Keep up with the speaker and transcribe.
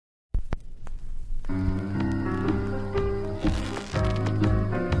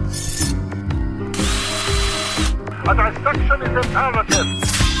A dissection is imperative.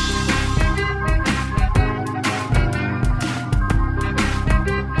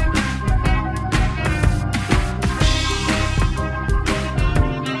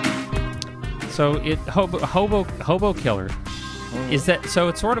 So hobo killer. Is that so?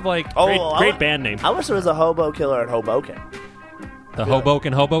 It's sort of like great band name. I wish there was a hobo killer in Hoboken. The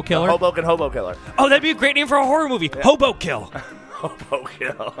Hoboken Hobo Killer. The Hoboken Hobo Killer. Oh, that'd be a great name for a horror movie. Yeah. Hobo Kill. Hobo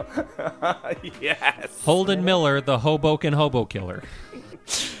Kill. Yes. Holden Miller, the Hoboken Hobo Killer.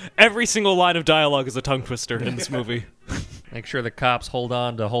 Every single line of dialogue is a tongue twister in this movie. Make sure the cops hold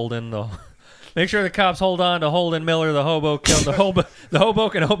on to Holden Make sure the cops hold on to Holden Miller, the Hoboken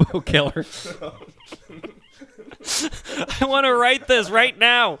Hobo Killer. I want to write this right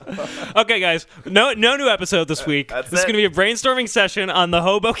now. Okay, guys, no new episode this week. This is going to be a brainstorming session on the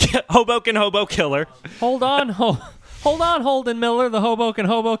Hoboken Hobo Killer. Hold on, Holden Miller, the Hoboken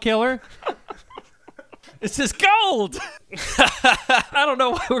Hobo Killer. This is gold. I don't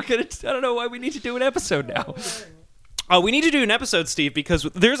know why we need to do an episode now. We need to do an episode, Steve, because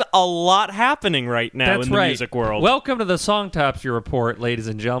there's a lot happening right now in the music world. Welcome to the Songtopsy Report, ladies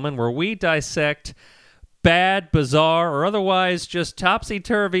and gentlemen, where we dissect bad, bizarre, or otherwise just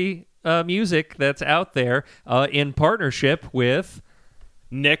topsy-turvy music that's out there in partnership with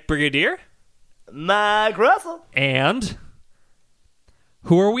Nick Brigadier, Mike Russell, and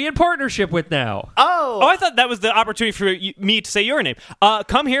who are we in partnership with now? Oh, I thought that was the opportunity for me to say your name.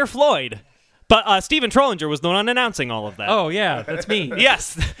 Come here, Floyd. But Stephen Trollinger was the one announcing all of that. Oh, yeah, that's me.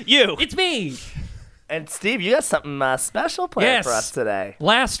 Yes, you. It's me. And Steve, you got something special planned for us today.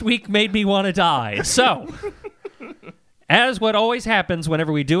 Last week made me want to die. So, as what always happens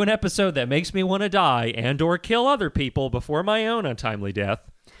whenever we do an episode that makes me want to die and or kill other people before my own untimely death,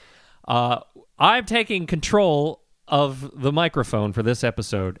 I'm taking control of the microphone for this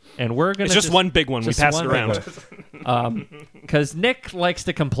episode, and we're going to... It's just one big one. We pass it around. Because Nick likes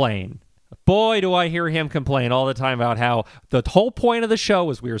to complain. Boy, do I hear him complain all the time about how the whole point of the show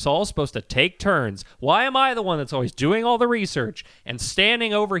is we were all supposed to take turns. Why am I the one that's always doing all the research and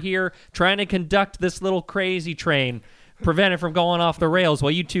standing over here trying to conduct this little crazy train, prevent it from going off the rails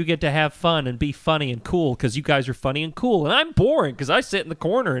while you two get to have fun and be funny and cool because you guys are funny and cool. And I'm boring because I sit in the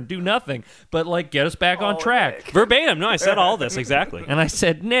corner and do nothing but, get us back on track. Nick. Verbatim. No, I said all this. Exactly. And I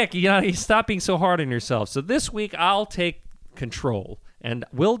said, Nick, stop being so hard on yourself. So this week I'll take control. And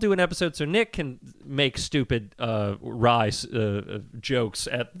we'll do an episode so Nick can make stupid jokes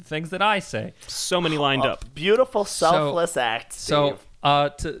at things that I say. So many lined up. Beautiful, selfless act, Steve.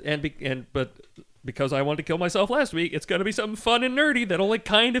 But because I wanted to kill myself last week, it's going to be something fun and nerdy that only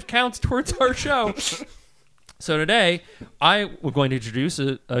kind of counts towards our show. So today, we're going to introduce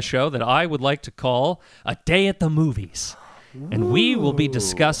a show that I would like to call A Day at the Movies. And we will be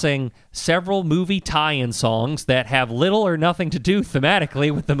discussing several movie tie-in songs that have little or nothing to do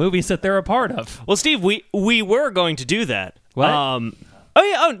thematically with the movies that they're a part of. Well, Steve, we were going to do that. What? No.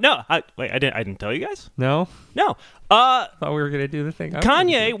 I didn't tell you guys. No. Thought we were going to do the thing.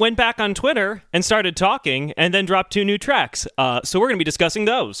 Kanye went back on Twitter and started talking, and then dropped 2 new tracks. So we're going to be discussing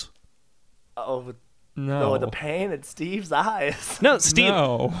those. Oh. No. The pain in Steve's eyes. No, Steve.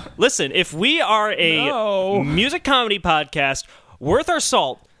 No. Listen, if we are a music comedy podcast worth our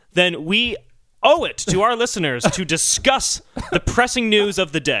salt, then we owe it to our listeners to discuss the pressing news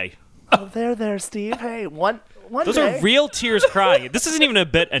of the day. Oh, there, Steve. Hey, one Those day. are real tears crying. This isn't even a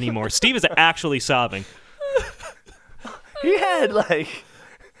bit anymore. Steve is actually sobbing. He had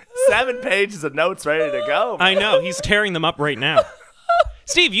 7 pages of notes ready to go. I know. He's tearing them up right now.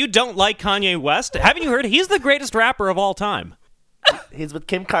 Steve, you don't like Kanye West? Haven't you heard? He's the greatest rapper of all time. He's with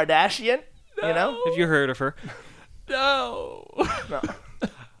Kim Kardashian, you know? Have you heard of her? No.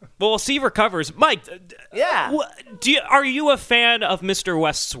 Well, Steve recovers. Mike, Yeah. Are you a fan of Mr.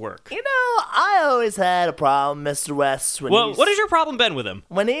 West's work? You know, I always had a problem, Mr. West, What has your problem been with him?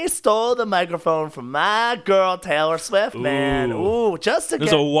 when he stole the microphone from my girl Taylor Swift, man. Ooh, just to It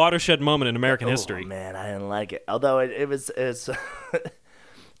was get... a watershed moment in American history. Oh, man, I didn't like it. Although it was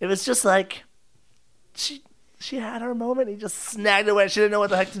it was just like she had her moment. He just snagged it away. She didn't know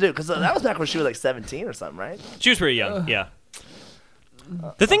what the heck to do because that was back when she was 17 or something, right? She was pretty young, yeah.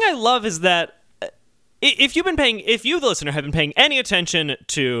 The thing I love is that if you, the listener, have been paying any attention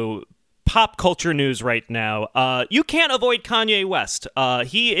to pop culture news right now, you can't avoid Kanye West.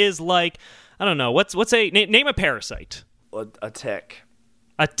 He is I don't know, name a parasite. A tick.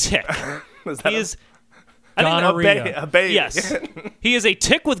 A tick. He is gonorrhea. A baby. Yes. He is a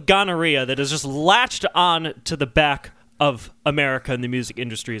tick with gonorrhea that is just latched on to the back of America and the music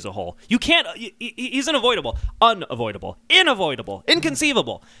industry as a whole. You can't... He's unavoidable.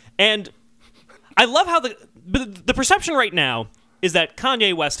 Inconceivable. And I love how the perception right now is that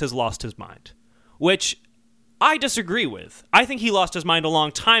Kanye West has lost his mind, which I disagree with. I think he lost his mind a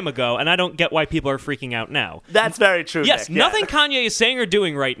long time ago, and I don't get why people are freaking out now. That's very true. Yes, Nick. nothing Kanye is saying or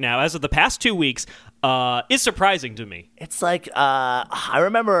doing right now, as of the past 2 weeks, is surprising to me. It's like I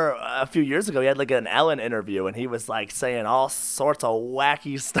remember a few years ago he had like an Ellen interview, and he was like saying all sorts of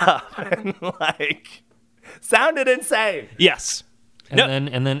wacky stuff, and like sounded insane. Yes.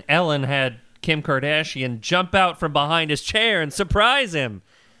 And then Ellen had Kim Kardashian jump out from behind his chair and surprise him.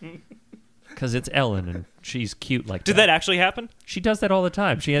 Because it's Ellen, and she's cute like that. Did that actually happen? She does that all the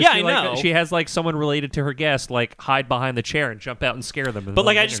time. She has, I know. She has like someone related to her guest like hide behind the chair and jump out and scare them. But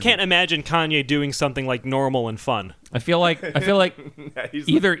like, I just can't imagine Kanye doing something like normal and fun. I feel like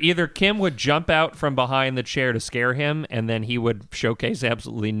either Kim would jump out from behind the chair to scare him, and then he would showcase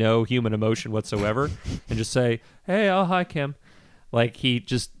absolutely no human emotion whatsoever, and just say, "Hey, oh hi, Kim." Like he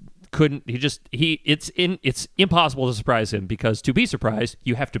just couldn't. It's impossible to surprise him, because to be surprised,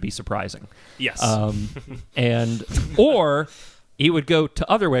 you have to be surprising. Yes. Or he would go to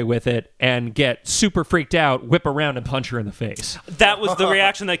other way with it and get super freaked out, whip around and punch her in the face. That was the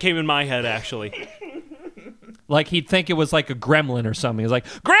reaction that came in my head, actually. Like he'd think it was like a gremlin or something. He's like,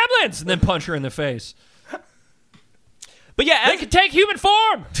 "Gremlins!" and then punch her in the face. But yeah, they can take human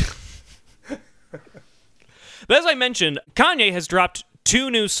form. But as I mentioned, Kanye has dropped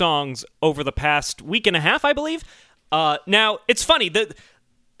 2 new songs over the past week and a half, I believe. Now, it's funny that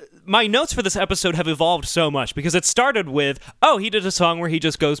my notes for this episode have evolved so much, because it started with, he did a song where he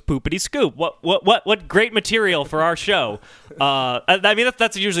just goes poopity scoop. What great material for our show. I mean,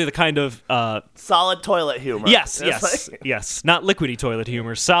 that's usually the kind of solid toilet humor. Yes. Yes. Not liquidy toilet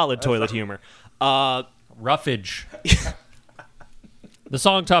humor, solid toilet humor. Roughage. The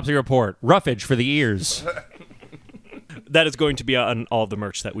song tops the report. Roughage for the ears. That is going to be on all of the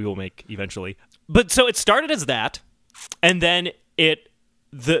merch that we will make eventually. But so it started as that, and then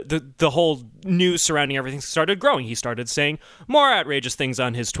the whole news surrounding everything started growing. He started saying more outrageous things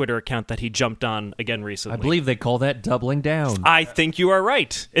on his Twitter account that he jumped on again recently. I believe they call that doubling down. I think you are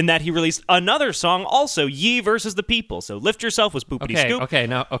right in that he released another song also, Ye versus the People. So Lift Yourself was poopity scoop.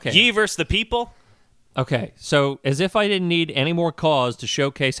 Okay. Ye versus the People. Okay, so as if I didn't need any more cause to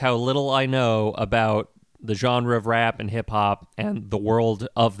showcase how little I know about the genre of rap and hip-hop and the world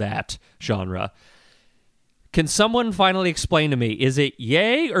of that genre, can someone finally explain to me, is it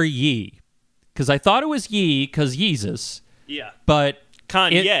yay or ye? Because I thought it was ye because Yeezus. Yeah. But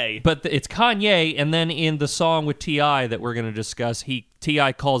Kanye. It's Kanye, and then in the song with T.I. that we're going to discuss,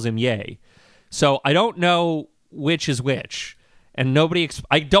 T.I. calls him yay. So I don't know which is which. And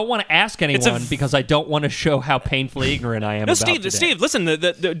I don't want to ask anyone because I don't want to show how painfully ignorant I am about today. Steve, listen,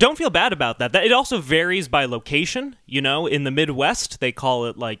 don't feel bad about that. It also varies by location. You know, in the Midwest, they call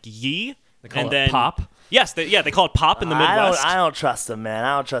it like ye. They call it pop? Yes, they call it pop in the Midwest. I don't trust them, man.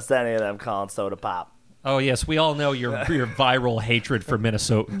 I don't trust any of them calling soda pop. Oh, yes, we all know your viral hatred for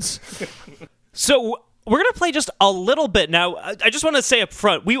Minnesotans. So we're going to play just a little bit. Now, I just want to say up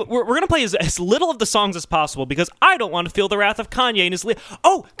front, we're going to play as little of the songs as possible, because I don't want to feel the wrath of Kanye and his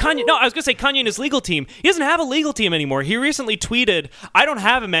Kanye. No, I was going to say Kanye and his legal team. He doesn't have a legal team anymore. He recently tweeted, "I don't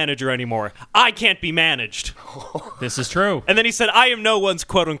have a manager anymore. I can't be managed." This is true. And then he said, "I am no one's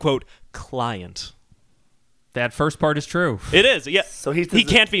quote-unquote client." That first part is true. It is, yeah. So he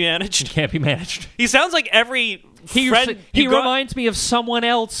can't be managed. He can't be managed. He sounds like every friend. He reminds me of someone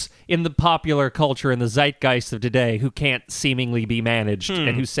else in the popular culture, in the zeitgeist of today, who can't seemingly be managed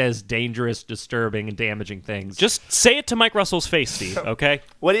and who says dangerous, disturbing, and damaging things. Just say it to Mike Russell's face, Steve, okay?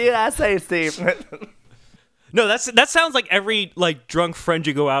 What do you gotta say, Steve? No, that sounds like every drunk friend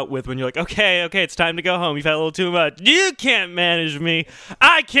you go out with when you're like, okay, it's time to go home. You've had a little too much. You can't manage me.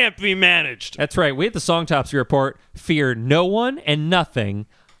 I can't be managed. That's right. We at the Song Topsy Report fear no one and nothing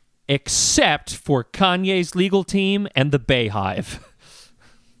except for Kanye's legal team and the Bayhive.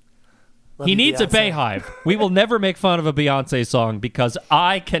 He needs a Bayhive. We will never make fun of a Beyonce song because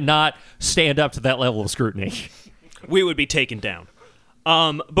I cannot stand up to that level of scrutiny. We would be taken down.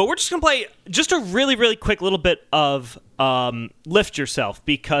 But we're just going to play just a really, really quick little bit of Lift Yourself,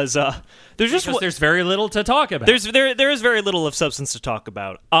 because there's very little to talk about. There is very little of substance to talk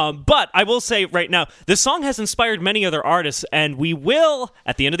about. But I will say right now, this song has inspired many other artists, and we will,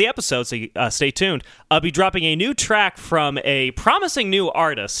 at the end of the episode, so stay tuned, be dropping a new track from a promising new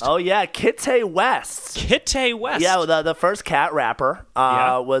artist. Oh, yeah, Kanye West. Kanye West. Yeah, the first cat rapper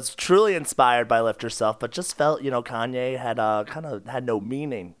was truly inspired by Lift Yourself, but just felt, Kanye had no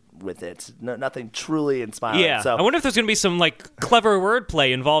meaning with it. No, nothing truly inspiring. Yeah, So I wonder if there's going to be some like clever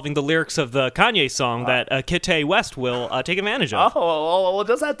wordplay involving the lyrics of the Kanye song that Kanye West will take advantage of. we'll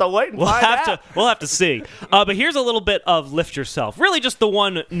just have to wait and find out. We'll have to see. But here's a little bit of "Lift Yourself." Really, just the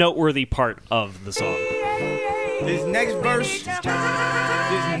one noteworthy part of the song. This next verse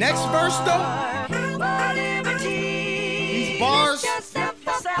though, these bars.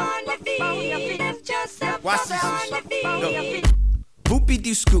 Watch this. Go. Boopy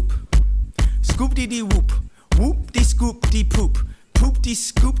dee scoop, scoop dee dee whoop, whoop dee scoop dee poop, poop dee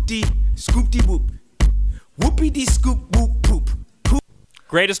scoop dee whoop, whoopy dee scoop whoop poop.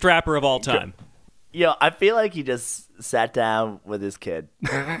 Greatest rapper of all time. Yo, I feel like he just sat down with his kid.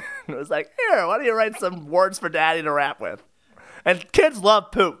 It was like, here, why don't you write some words for daddy to rap with? And kids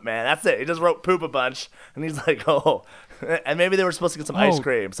love poop, man. That's it. He just wrote poop a bunch, and he's like, oh. And maybe they were supposed to get some ice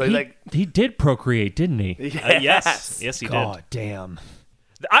cream. So he did procreate, didn't he? Yes, yes, he did. God damn.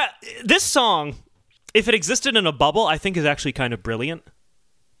 This song, if it existed in a bubble, I think is actually kind of brilliant.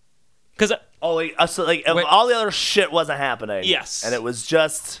 Because all the other shit wasn't happening. Yes, and it was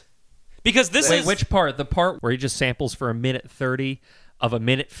just because this is which part? The part where he just samples for a minute 30 of a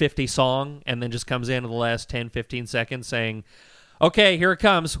minute 50 song, and then just comes in the last 10, 15 seconds saying, "Okay, here it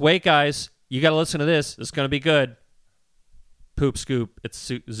comes. Wait, guys, you got to listen to this. It's gonna be good." Poop scoop. It's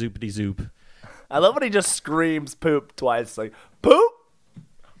zoopity zoop. I love when he just screams poop twice, like poop.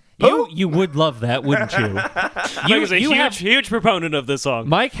 Poop? You would love that, wouldn't you? Mike is a huge proponent of this song.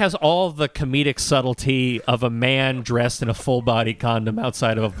 Mike has all the comedic subtlety of a man dressed in a full body condom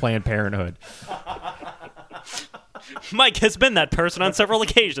outside of a Planned Parenthood. Mike has been that person on several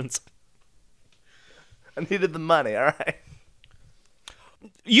occasions. I needed the money. All right.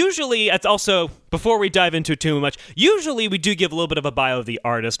 Usually, it's also, before we dive into it too much, usually we do give a little bit of a bio of the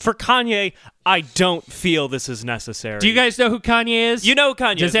artist. For Kanye, I don't feel this is necessary. Do you guys know who Kanye is? You know who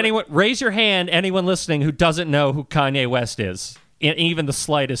Kanye is. Does anyone, raise your hand, anyone listening who doesn't know who Kanye West is? Even the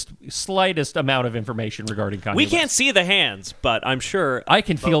slightest amount of information regarding Kanye We West. can't see the hands, but I'm sure. I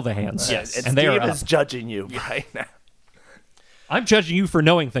can feel the hands. Yes. And and they are Steve up. is judging you right now. I'm judging you for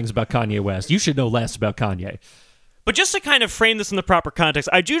knowing things about Kanye West. You should know less about Kanye. But just to kind of frame this in the proper context,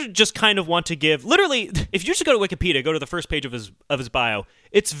 I do just kind of want to give, literally, if you just go to Wikipedia, go to the first page of his bio,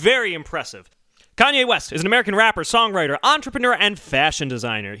 it's very impressive. Kanye West is an American rapper, songwriter, entrepreneur, and fashion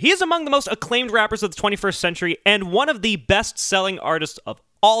designer. He is among the most acclaimed rappers of the 21st century and one of the best-selling artists of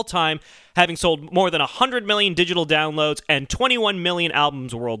all time, having sold more than 100 million digital downloads and 21 million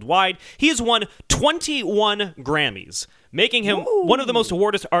albums worldwide. He has won 21 Grammys, making him one of the most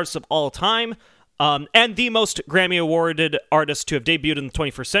awarded artists of all time. And the most Grammy-awarded artist to have debuted in the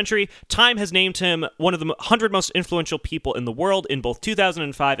 21st century. Time has named him one of the 100 most influential people in the world in both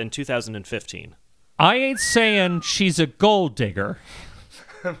 2005 and 2015. I ain't saying she's a gold digger,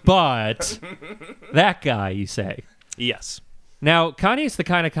 but that guy, you say. Yes. Now, Kanye's the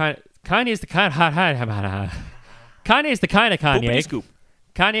kind of Kanye's the kind of Kanye. Boopity scoop.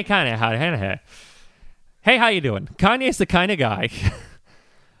 Kanye. Hey, how you doing? Kanye's the kind of guy.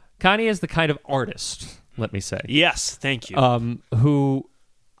 Kanye is the kind of artist, let me say. Yes, thank you.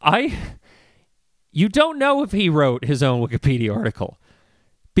 You don't know if he wrote his own Wikipedia article,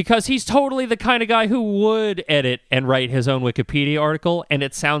 because he's totally the kind of guy who would edit and write his own Wikipedia article, and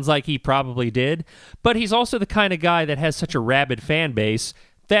it sounds like he probably did. But he's also the kind of guy that has such a rabid fan base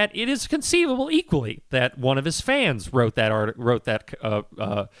that it is conceivable equally that one of his fans wrote that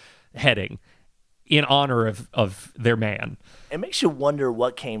heading in honor of their man. It makes you wonder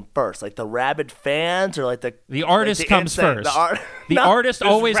what came first, like the rabid fans or like the artist comes first. The artist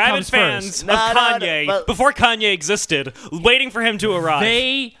always rabid comes fans first. of Kanye, before Kanye existed, waiting for him to arrive.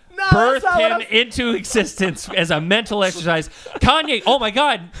 They that's birthed not what him into existence as a mental exercise. Kanye, oh my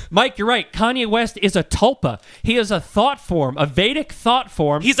God, Mike, you're right. Kanye West is a tulpa. He is a thought form, a Vedic thought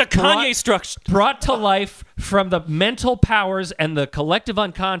form. He's a Kanye structure. Brought to life from the mental powers and the collective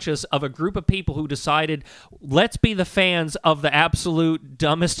unconscious of a group of people who decided, let's be the fans of the absolute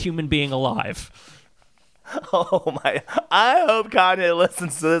dumbest human being alive. Oh my! I hope Kanye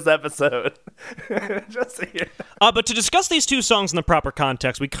listens to this episode. Just to hear. But to discuss these two songs in the proper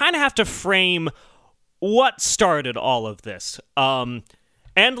context, we kind of have to frame what started all of this. And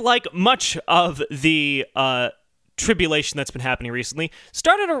like much of the tribulation that's been happening recently,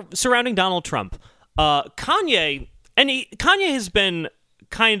 started surrounding Donald Trump. Kanye has been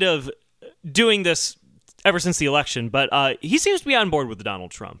kind of doing this ever since the election, but he seems to be on board with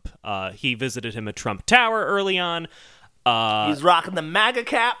Donald Trump. He visited him at Trump Tower early on. He's rocking the MAGA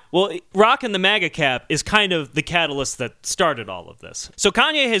cap. Well, rocking the MAGA cap is kind of the catalyst that started all of this. So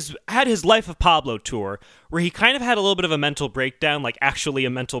Kanye has had his Life of Pablo tour, where he kind of had a little bit of a mental breakdown, like actually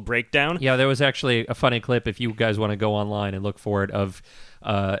a mental breakdown. Yeah, there was actually a funny clip, if you guys want to go online and look for it, of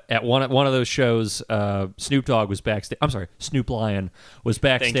at one of those shows, Snoop Dogg was backstage. I'm sorry, Snoop Lion was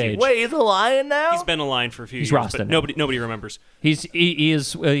backstage. Wait, he's a lion now? He's been a lion for a few He's years, Rasta but now. nobody remembers. He's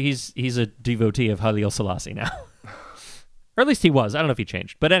a devotee of Haile Selassie now. Or at least he was. I don't know if he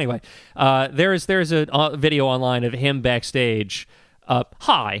changed. But anyway, there's a video online of him backstage,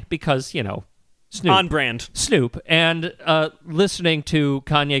 high, because, Snoop. On brand. Snoop, and listening to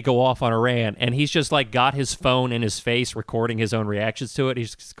Kanye go off on a rant, and he's just like got his phone in his face recording his own reactions to it.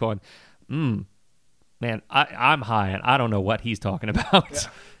 He's just going, man, I'm high, and I don't know what he's talking about. Yeah.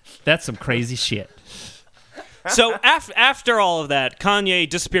 That's some crazy shit. So after all of that, Kanye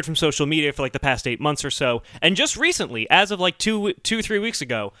disappeared from social media for like the past 8 months or so, and just recently, as of like 3 weeks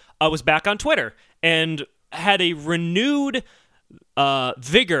ago, was back on Twitter and had a renewed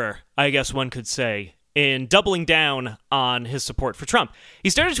vigor, I guess one could say, in doubling down on his support for Trump. He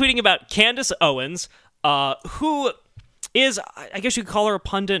started tweeting about Candace Owens, who is, I guess you could call her a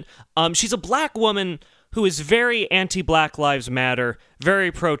pundit. She's a black woman who is very anti-Black Lives Matter,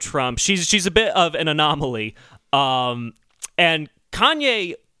 very pro-Trump. She's a bit of an anomaly. And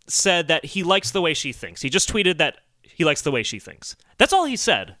Kanye said that he likes the way she thinks. He just tweeted that he likes the way she thinks. That's all he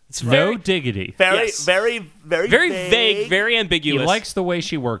said. It's no diggity. Very, yes. very vague, very He ambiguous. likes the way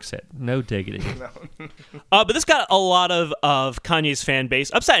she works it. No diggity. But this got a lot of Kanye's fan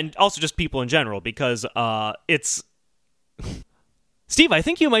base upset, and also just people in general, because it's... Steve, I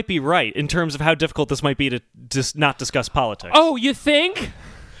think you might be right in terms of how difficult this might be to just not discuss politics. Oh, you think?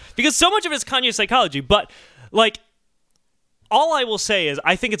 Because so much of it is Kanye psychology, but, like, all I will say is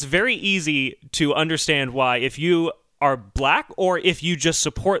I think it's very easy to understand why, if you are black or if you just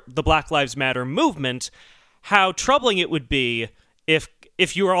support the Black Lives Matter movement, how troubling it would be if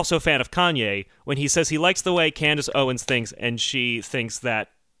you are also a fan of Kanye when he says he likes the way Candace Owens thinks and she thinks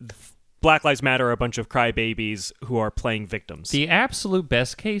that Black Lives Matter are a bunch of crybabies who are playing victims. The absolute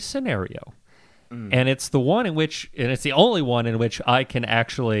best case scenario. And it's the one in which, and it's the only one in which I can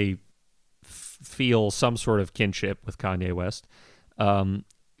actually feel some sort of kinship with Kanye West.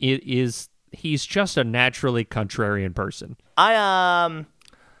 He's just a naturally contrarian person. As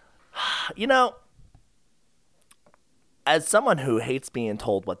someone who hates being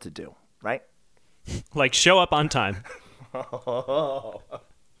told what to do, right? Like, show up on time.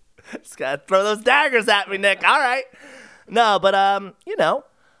 Just gotta throw those daggers at me, Nick. All right. No, but,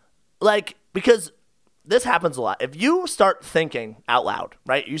 because this happens a lot. If you start thinking out loud,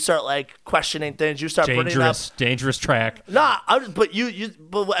 right? You start, questioning things. You start putting up... Dangerous track. Nah, but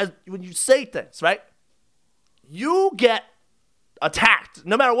when you say things, right? You get attacked,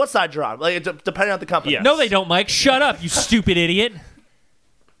 no matter what side you're on, depending on the company. Yes. No, they don't, Mike. Shut up, you stupid idiot.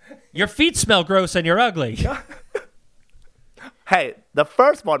 Your feet smell gross and you're ugly. Hey, the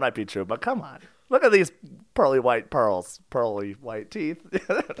first one might be true, but come on. Look at these pearly white teeth.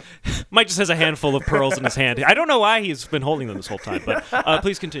 Mike just has a handful of pearls in his hand. I don't know why he's been holding them this whole time, but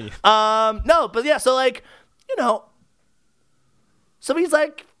please continue. No, but yeah, so so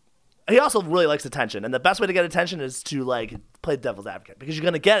he also really likes attention, and the best way to get attention is to play devil's advocate, because you're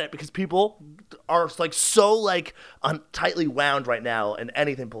gonna get it because people are so tightly wound right now in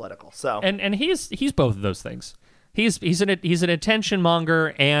anything political. So and he's both of those things. He's an attention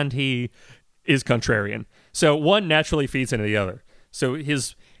monger, and he is contrarian. So one naturally feeds into the other. So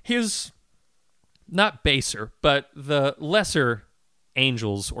his not baser, but the lesser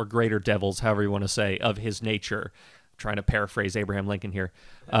angels or greater devils, however you want to say, of his nature, I'm trying to paraphrase Abraham Lincoln here,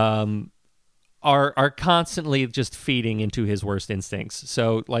 are constantly just feeding into his worst instincts.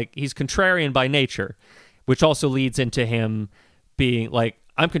 So he's contrarian by nature, which also leads into him being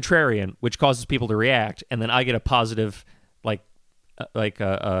I'm contrarian, which causes people to react, and then I get a positive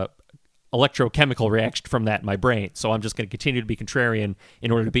electrochemical reaction from that in my brain. So I'm just going to continue to be contrarian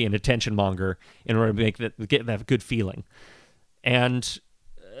in order to be an attention monger, in order to get that good feeling. And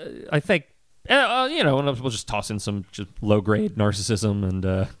I think, we'll just toss in some just low-grade narcissism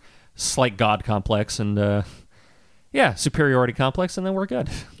and slight God complex and, superiority complex, and then we're good.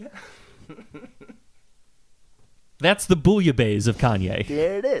 That's the bouillabaisse of Kanye.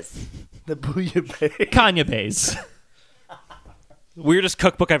 There it is. The bouillabaisse. Kanye bays. Weirdest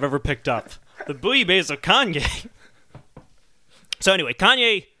cookbook I've ever picked up. The bouillabaisse of Kanye. So anyway,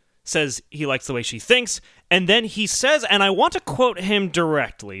 Kanye says he likes the way she thinks, and then he says, and I want to quote him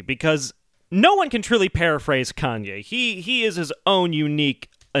directly, because no one can truly paraphrase Kanye. He is his own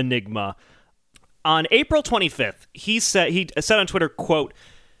unique enigma. on April 25th, he said on Twitter, quote,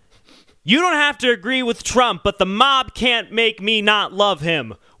 "You don't have to agree with Trump, but the mob can't make me not love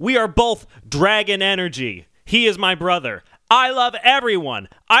him. We are both dragon energy. He is my brother. I love everyone.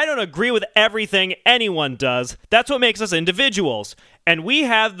 I don't agree with everything anyone does. That's what makes us individuals. And we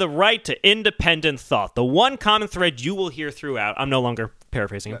have the right to independent thought." The one common thread you will hear throughout, I'm no longer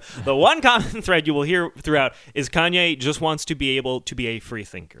paraphrasing him, the one common thread you will hear throughout is Kanye just wants to be able to be a free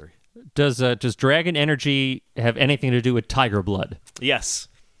thinker. Does dragon energy have anything to do with tiger blood? Yes.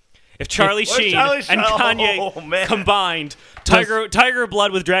 If Charlie Sheen Charlie and Kanye man. combined tiger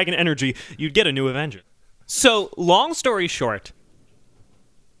blood with dragon energy, you'd get a new Avenger. So, long story short,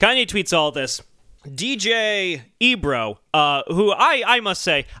 Kanye tweets all this. DJ Ebro, who I must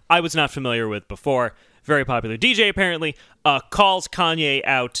say I was not familiar with before, very popular DJ apparently, calls Kanye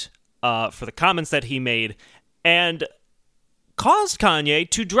out for the comments that he made and caused Kanye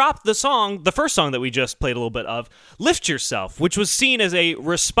to drop the first song that we just played a little bit of, Lift Yourself, which was seen as a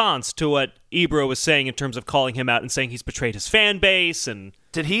response to what Ebro was saying in terms of calling him out and saying he's betrayed his fan base. And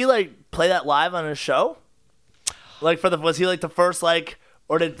Did he play that live on his show? Was he the first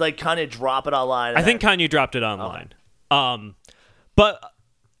or did Kanye drop it online? I think Kanye dropped it online. But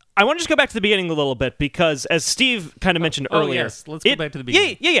I want to just go back to the beginning a little bit because, as Steve kind of mentioned earlier, yes. Let's go back to the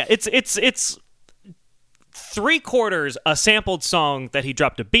beginning. Yeah. It's 3/4 a sampled song that he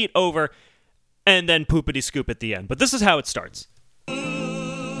dropped a beat over, and then poopity scoop at the end. But this is how it starts. The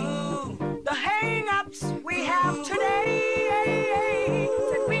hang-ups we have today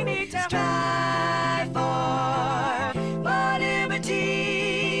that we need to strive for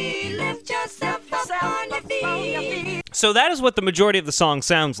liberty. Lift yourself up on your feet. So that is what the majority of the song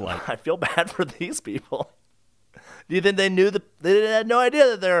sounds like. I feel bad for these people. Do you think they knew they had no idea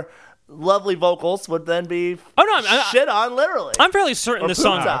that their lovely vocals would then be shit on literally? I'm fairly certain this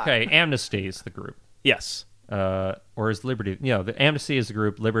song. Okay, Amnesty is the group. Yes. Or is Liberty? The Amnesty is the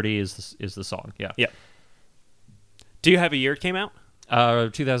group. Liberty is the song. Yeah. Yeah. Do you have a year it came out?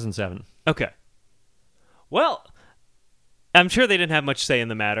 2007. Okay. Well, I'm sure they didn't have much say in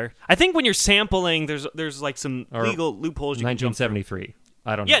the matter. I think when you're sampling, there's some legal loopholes you can jump through. 1973.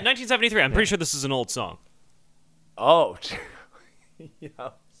 I don't know. Yeah, 1973. I'm pretty sure this is an old song. Oh.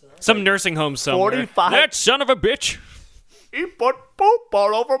 Some nursing home somewhere. 45. That son of a bitch. He put poop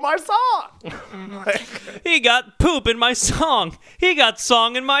all over my song. He got poop in my song. He got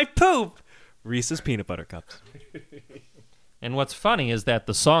song in my poop. Reese's Peanut Butter Cups. And what's funny is that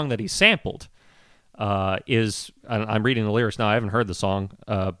the song that he sampled is, I'm reading the lyrics now. I haven't heard the song,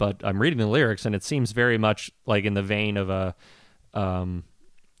 but I'm reading the lyrics, and it seems very much like in the vein of a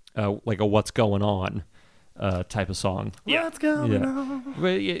What's Going On type of song. Yeah. What's going on?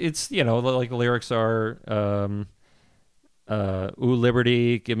 But it's, the lyrics are, ooh,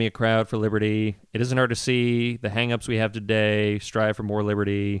 liberty, give me a crowd for liberty. It isn't hard to see the hang-ups we have today, strive for more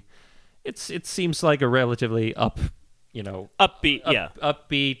liberty. It seems like a relatively upbeat,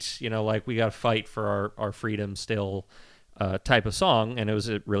 upbeat, we got to fight for our freedom still type of song. And it was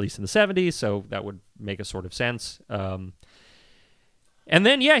released in the 70s, so that would make a sort of sense. And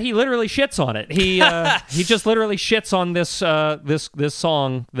then, he literally shits on it. He just literally shits on this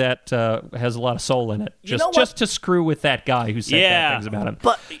song that has a lot of soul in it, just to screw with that guy who said bad things about him.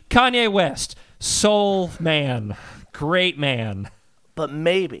 But Kanye West, soul man, great man. But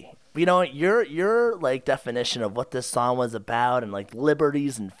maybe your definition of what this song was about and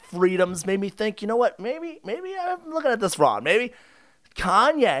liberties and freedoms made me think. You know what? Maybe I'm looking at this wrong. Maybe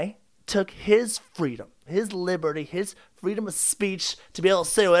Kanye took his freedom, his liberty, his freedom of speech to be able to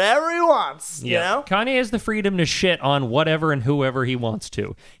say whatever he wants, you know? Kanye has the freedom to shit on whatever and whoever he wants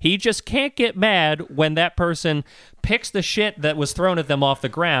to. He just can't get mad when that person picks the shit that was thrown at them off the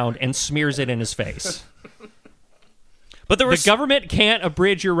ground and smears it in his face. But the government can't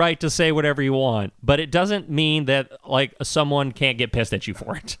abridge your right to say whatever you want, but it doesn't mean that someone can't get pissed at you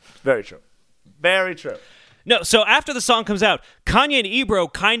for it. Very true. Very true. No, so after the song comes out, Kanye and Ebro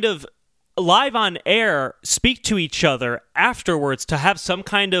kind of live on air speak to each other afterwards to have some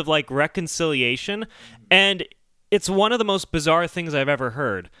kind of reconciliation, and it's one of the most bizarre things I've ever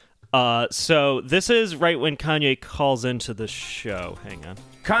heard. So this is right when Kanye calls into the show. Hang on.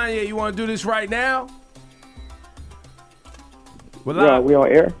 Kanye, you want to do this right now? Yeah, we on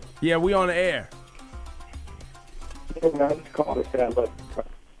air? Yeah, we on the air. Yeah, man, I just called to say I love you.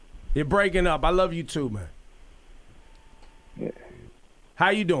 You're breaking up. I love you too, man. Yeah. How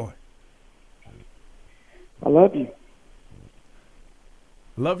you doing? I love you.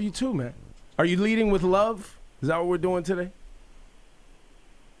 Love you too, man. Are you leading with love? Is that what we're doing today?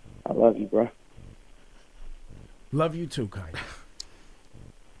 I love you, bro. Love you too, Kanye.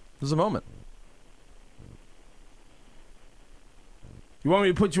 There's a moment. You want me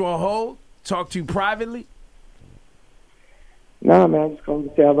to put you on hold? Talk to you privately? Nah, man, I just called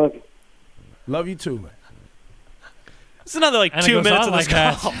to say I love you. Love you too, man. It's another like And it 2 goes minutes on of this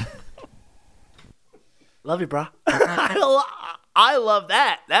like call. that. Love you, bro. I love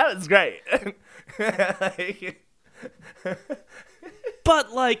that. That was great.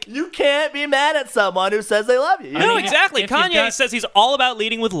 But like, You can't be mad at someone who says they love you. no, mean, exactly. if you've Kanye got- says he's all about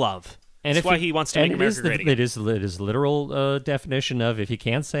leading with love. And That's why he wants to make America great again. It is literal definition of if you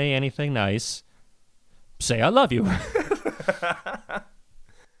can't say anything nice, say I love you.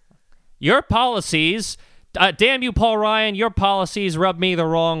 Your policies, damn you, Paul Ryan, your policies rub me the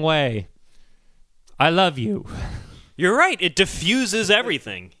wrong way. I love you. You're right. It diffuses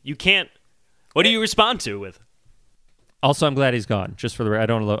everything. You can't. What do you respond to with? Also, I'm glad he's gone. Just for the I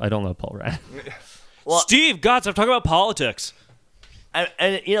don't love Paul Ryan. Well- Steve, God, stop talking about politics.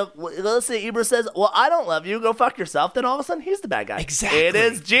 And you know, let's say Ebert says, well, I don't love you, go fuck yourself, then all of a sudden he's the bad guy. Exactly. It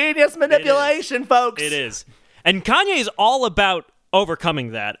is genius manipulation, folks. It is. And Kanye is all about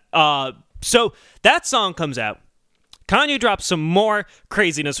overcoming that. So that song comes out. Kanye drops some more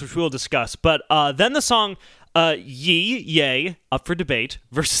craziness, which we'll discuss. But then the song Yay, Up for Debate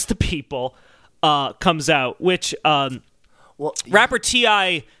versus the People comes out, which Well, rapper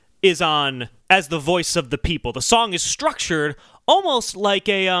T.I. is on as the voice of the people. The song is structured almost like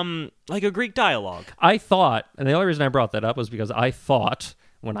a Greek dialogue. I thought, and the only reason I brought that up was because I thought,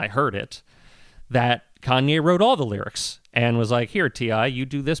 when I heard it, that Kanye wrote all the lyrics and was like, here, T.I., you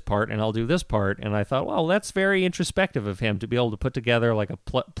do this part and I'll do this part. And I thought, well, that's very introspective of him to be able to put together like a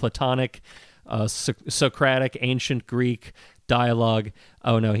Platonic, Socratic, ancient Greek dialogue.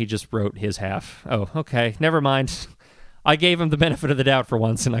 Oh, no, he just wrote his half. Oh, okay, never mind. I gave him the benefit of the doubt for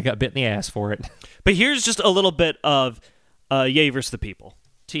once and I got bit in the ass for it. But here's just a little bit of Yay versus the People.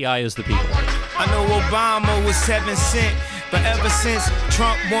 T.I. is the people. I know Obama was 7 cent, but ever since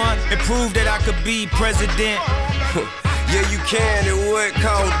Trump won, it proved that I could be president. Yeah, you can, it would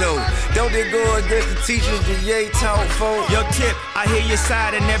count though. Don't they go against the teachers that Ye taught for? Yo, Tip, I hear your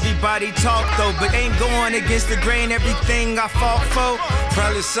side and everybody talk though, but ain't going against the grain everything I fought for.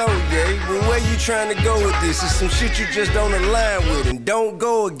 Probably so, Ye. But where you trying to go with this? It's some shit you just don't align with and don't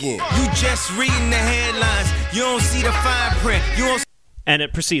go again. You just reading the headlines, you don't see the fine print. You don't. And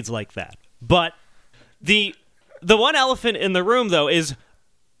it proceeds like that. But the one elephant in the room, though, is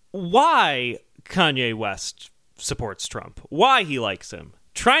why Kanye West supports Trump, why he likes him.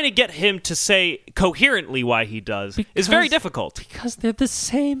 Trying to get him to say coherently why he does is very difficult. Because they're the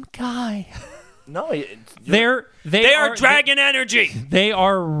same guy. no, They are dragon energy. They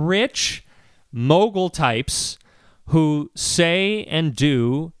are rich mogul types who say and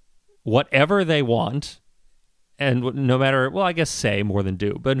do whatever they want, and no matter, well, I guess say more than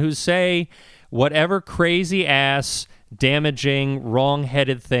do, but who say whatever crazy ass, damaging,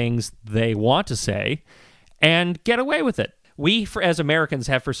 wrong-headed things they want to say and get away with it. We, as Americans,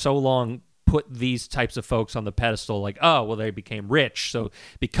 have for so long put these types of folks on the pedestal like, oh, well, they became rich. So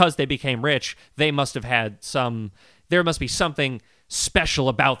because they became rich, they must have had there must be something special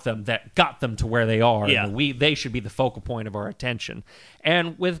about them that got them to where they are. Yeah. And they should be the focal point of our attention.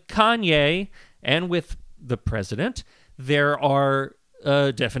 And with Kanye and with the president, there are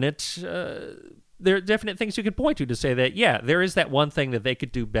definite things you could point to say that, yeah, there is that one thing that they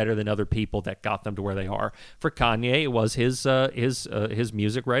could do better than other people that got them to where they are. For Kanye, it was his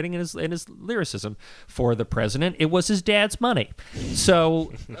music writing and his lyricism. For the president, it was his dad's money.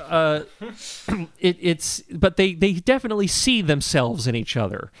 So but they definitely see themselves in each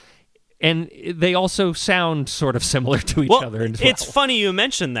other. And they also sound sort of similar to each other. As well. It's funny you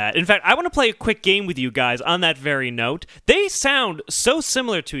mentioned that. In fact, I want to play a quick game with you guys on that very note. They sound so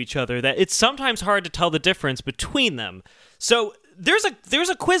similar to each other that it's sometimes hard to tell the difference between them. So there's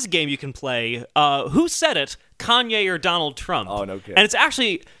a quiz game you can play. Who said it, Kanye or Donald Trump? Oh, no kidding. And it's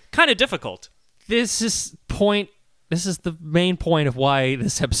actually kind of difficult. This is the main point of why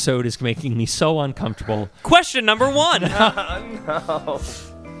this episode is making me so uncomfortable. Question number 1. no.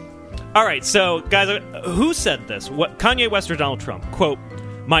 All right, so guys, who said this? What, Kanye West or Donald Trump? Quote,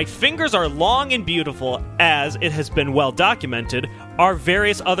 "My fingers are long and beautiful, as it has been well documented, are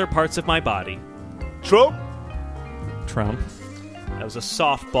various other parts of my body." Trump. That was a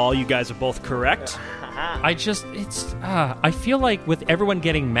softball. You guys are both correct. I feel like with everyone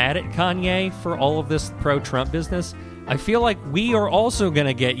getting mad at Kanye for all of this pro-Trump business, I feel like we are also going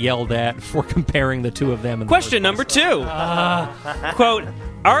to get yelled at for comparing the two of them. Question number 2. Quote,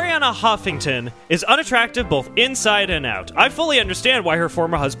 "Ariana Huffington is unattractive both inside and out. I fully understand why her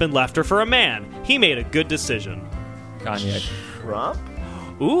former husband left her for a man. He made a good decision." Kanye. Trump.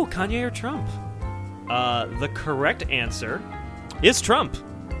 Ooh, Kanye or Trump? The correct answer is Trump.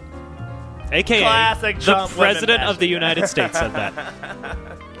 AKA Classic the Trump women President of the bashing. United States said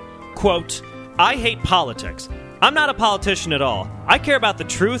that. Quote, I hate politics. I'm not a politician at all. I care about the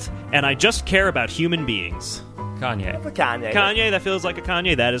truth, and I just care about human beings. Kanye. For Kanye. Kanye, that feels like a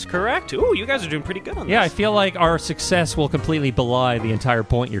Kanye. That is correct. Ooh, you guys are doing pretty good on this. Yeah, I feel like our success will completely belie the entire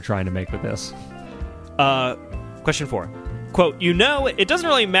point you're trying to make with this. Question 4. Quote, it doesn't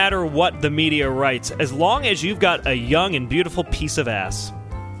really matter what the media writes as long as you've got a young and beautiful piece of ass.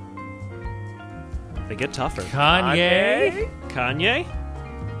 They get tougher. Kanye? Kanye?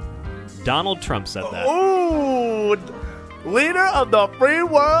 Donald Trump said that. Ooh, leader of the free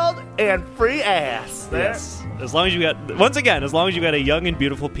world and free ass. Yes. As long as you got, once again, as long as you got a young and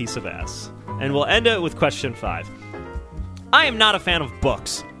beautiful piece of ass. And we'll end it with question 5. I am not a fan of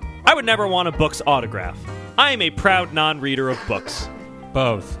books. I would never want a book's autograph. I am a proud non-reader of books.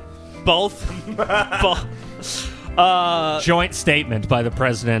 Both. Both? Joint statement by the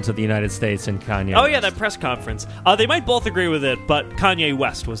President of the United States and Kanye. Oh, yeah, West. that press conference. They might both agree with it, but Kanye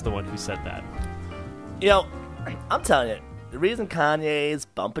West was the one who said that. You know, I'm telling you, the reason Kanye's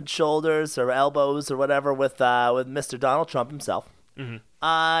bumping shoulders or elbows or whatever with Mr. Donald Trump himself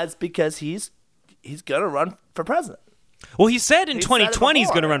is because he's gonna run for president. Well, he said in He said it 2020 he's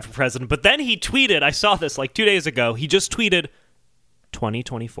before. going to run for president, but then he tweeted, I saw this like 2 days ago, he just tweeted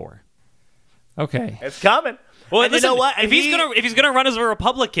 2024. Okay. It's coming. Well, and listen, you know what? if he's gonna run as a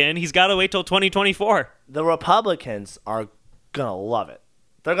Republican, he's got to wait till 2024. The Republicans are gonna love it.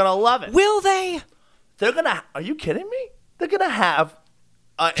 They're gonna love it. Will they? They're gonna. Are you kidding me? They're gonna have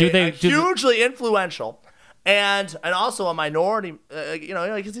a hugely influential and also a minority.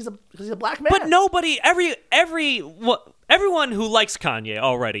 Because he's a black man. But nobody, everyone who likes Kanye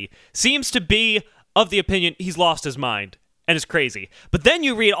already seems to be of the opinion he's lost his mind and is crazy. But then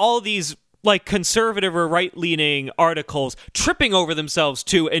you read all these like conservative or right-leaning articles tripping over themselves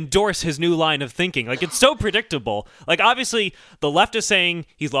to endorse his new line of thinking. Like, it's so predictable. Like, obviously, the left is saying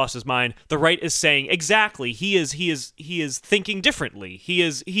he's lost his mind. The right is saying exactly he is thinking differently. He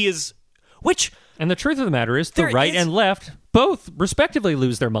is which. And the truth of the matter is, the right and left both respectively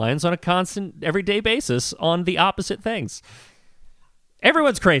lose their minds on a constant, everyday basis on the opposite things.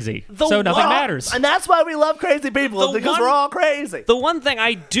 Everyone's crazy, so nothing matters. And that's why we love crazy people, because we're all crazy. The one thing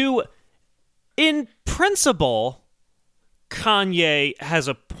I do, in principle, Kanye has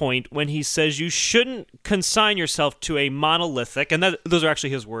a point when he says you shouldn't consign yourself to a monolithic, and those are actually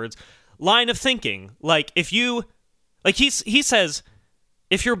his words, line of thinking. Like, if you, like he says,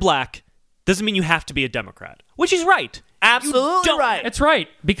 if you're black, doesn't mean you have to be a Democrat, which he's right. Absolutely right. It's right,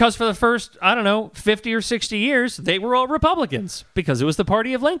 because for the first, 50 or 60 years, they were all Republicans, because it was the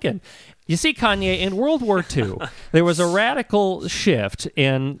party of Lincoln. You see, Kanye, in World War II, there was a radical shift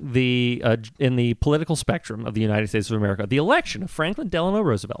in the political spectrum of the United States of America. The election of Franklin Delano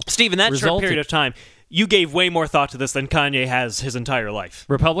Roosevelt. Steve, in that short period of time, you gave way more thought to this than Kanye has his entire life.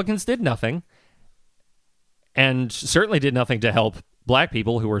 Republicans did nothing, and certainly did nothing to help black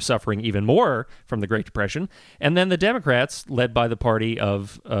people who were suffering even more from the Great Depression, and then the Democrats, led by the party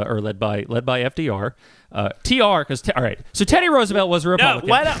of, led by FDR, TR. All right, so Teddy Roosevelt was a Republican.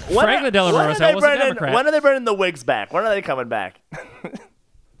 Franklin Delano Roosevelt was a Democrat. When are they bringing the Whigs back? When are they coming back?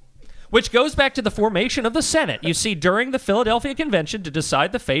 Which goes back to the formation of the Senate. You see, during the Philadelphia Convention to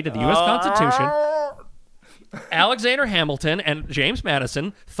decide the fate of the U.S. Constitution, Alexander Hamilton and James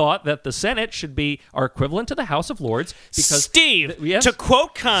Madison thought that the Senate should be our equivalent to the House of Lords. Because Steve, to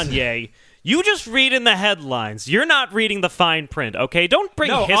quote Kanye, you just read in the headlines. You're not reading the fine print, okay? Don't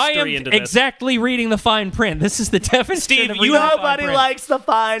bring history into this. Exactly reading the fine print. This is the definition Steve, of nobody likes the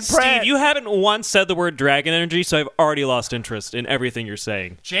fine print. Steve, you haven't once said the word dragon energy, so I've already lost interest in everything you're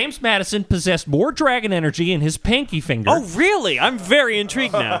saying. James Madison possessed more dragon energy in his pinky finger. Oh, really? I'm very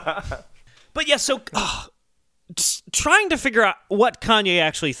intrigued now. But yeah, so trying to figure out what Kanye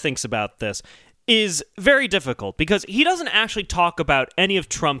actually thinks about this is very difficult because he doesn't actually talk about any of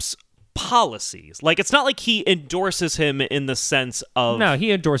Trump's policies. Like, it's not like he endorses him in the sense of... No,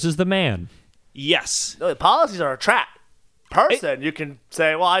 he endorses the man. Yes. No, the policies are a trap. You can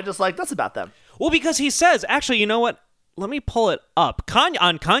say, well, I just like this about them. Well, because he says, actually, you know what? Let me pull it up.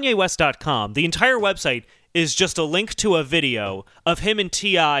 On KanyeWest.com, the entire website is just a link to a video of him and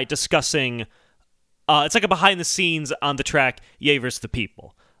T.I. discussing... it's like a behind-the-scenes on the track Ye vs. the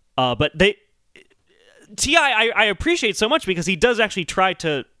People. But T.I. I appreciate so much because he does actually try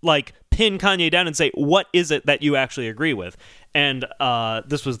to, like, pin Kanye down and say, what is it that you actually agree with? And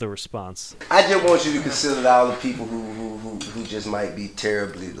this was the response. I just want you to consider all the people who just might be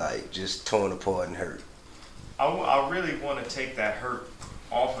terribly, like, just torn apart and hurt. I really want to take that hurt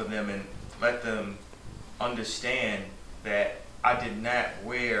off of them and let them understand that I did not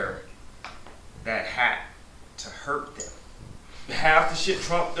wear that hat to hurt them. Half the shit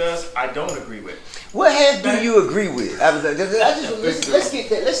Trump does, I don't agree with. What half do you agree with? Let's get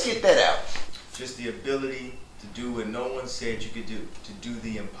that out. Just the ability to do what no one said you could do. To do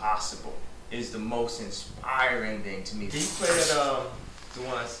the impossible is the most inspiring thing to me. Can you play that, the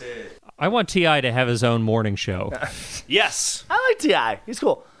one I said? I want T.I. to have his own morning show. Yes. I like T.I. He's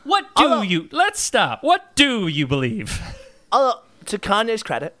cool. Let's stop. What do you believe? Although, to Kanye's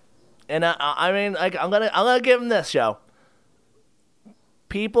credit, and I mean, like, I'm gonna give him this, yo.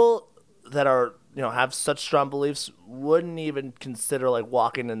 People that are, have such strong beliefs wouldn't even consider like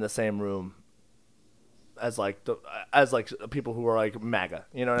walking in the same room as people who are like MAGA.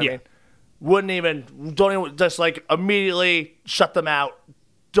 You know what I mean? Don't even just like immediately shut them out.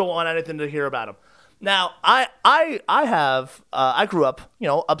 Don't want anything to hear about them. Now, I grew up,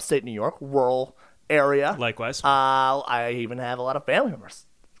 upstate New York, rural area. Likewise. I even have a lot of family members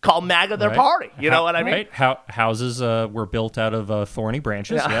call MAGA their party. You know what I mean? Right. Houses were built out of thorny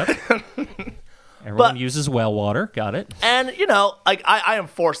branches. Yeah. Yep. Everyone uses well water. Got it. And, like I am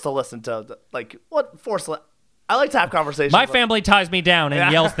forced to listen to, I like to have conversations. My family ties me down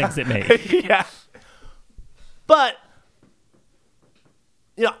and yells things at me. Yeah. But,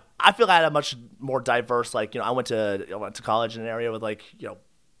 I feel like I had a much more diverse, I went to college in an area with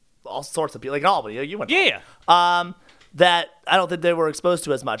all sorts of people, like Albany. You went. Yeah. That I don't think they were exposed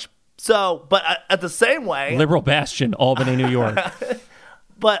to as much. So, but at the same way, liberal bastion, Albany, New York.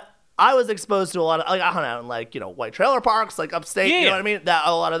 But I was exposed to a lot of, I hung out in white trailer parks, upstate. You know what I mean? That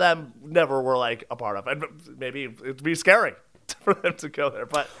a lot of them never were a part of, and maybe it'd be scary for them to go there.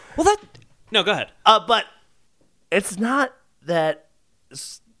 But no, go ahead. But it's not that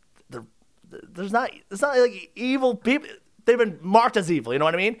it's not like evil people. They've been marked as evil. You know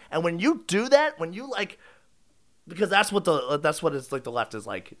what I mean? And when you do that, when you because that's what it's the left is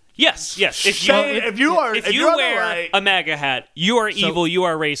like. Yes. If you wear a MAGA hat, you are evil. You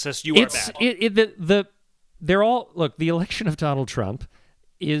are racist. You are bad. They're all look. The election of Donald Trump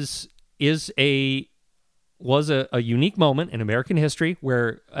was a unique moment in American history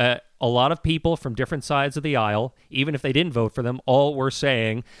where a lot of people from different sides of the aisle, even if they didn't vote for them, all were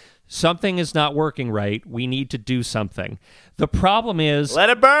saying something is not working right. We need to do something. The problem is... Let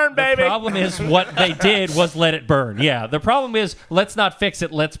it burn, baby! The problem is what they did was let it burn. Yeah, the problem is let's not fix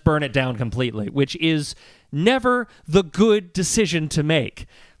it, let's burn it down completely, which is never the good decision to make.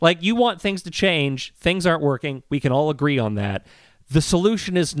 You want things to change, things aren't working, we can all agree on that. The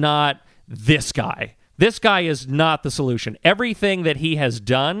solution is not this guy. This guy is not the solution. Everything that he has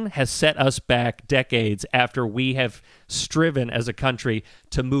done has set us back decades after we have striven as a country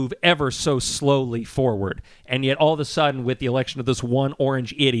to move ever so slowly forward. And yet all of a sudden, with the election of this one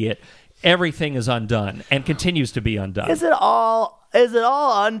orange idiot, everything is undone and continues to be undone. Is it all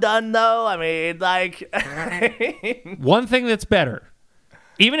undone, though? I mean, one thing that's better.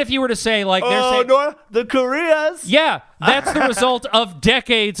 Even if you were to say, the Koreas. Yeah, that's the result of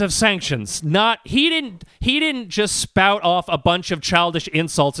decades of sanctions. He didn't just spout off a bunch of childish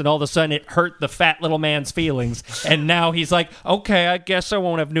insults and all of a sudden it hurt the fat little man's feelings. And now he's like, okay, I guess I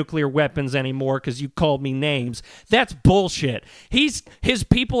won't have nuclear weapons anymore because you called me names. That's bullshit. His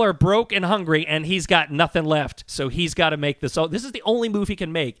people are broke and hungry and he's got nothing left. So he's got to make this. So this is the only move he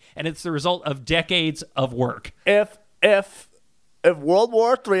can make. And it's the result of decades of work. If World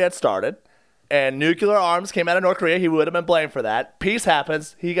War III had started and nuclear arms came out of North Korea, he would have been blamed for that. Peace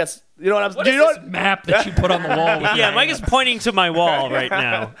happens. He gets, what is this map that you put on the wall? Yeah, Mike is pointing to my wall right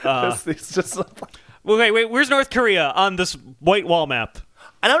now. It's just wait, where's North Korea on this white wall map?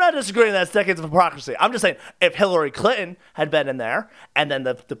 And I'm not disagreeing that's decades of hypocrisy. I'm just saying if Hillary Clinton had been in there and then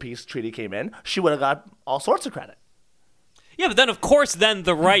the peace treaty came in, she would have got all sorts of credit. Yeah, but then, of course,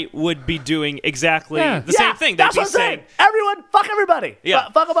 the right would be doing exactly the same thing. That's what I'm saying. Everyone, fuck everybody. Yeah.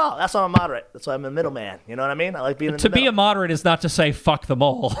 Fuck them all. That's why I'm moderate. That's why I'm a middleman. You know what I mean? I like being in the middle. To be a moderate is not to say fuck them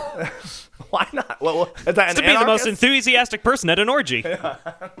all. Why not? Is that to be the most enthusiastic person at an orgy. Yeah.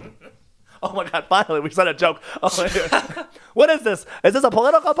 Oh my God! Finally, we said a joke. What is this? Is this a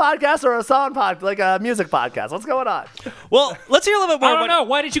political podcast or a song podcast, like a music podcast? What's going on? Well, let's hear a little bit more. I don't know.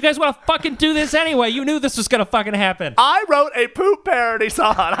 Why did you guys want to fucking do this anyway? You knew this was going to fucking happen. I wrote a poop parody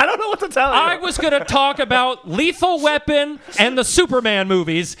song. I don't know what to tell you. I was going to talk about Lethal Weapon and the Superman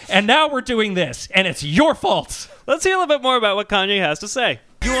movies, and now we're doing this, and it's your fault. Let's hear a little bit more about what Kanye has to say.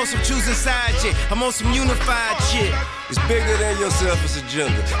 You on some choosing side shit, I'm on some unified shit. It's bigger than your selfish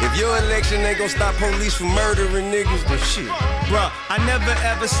agenda. If your election ain't gonna stop police from murdering niggas, then shit. Bruh, I never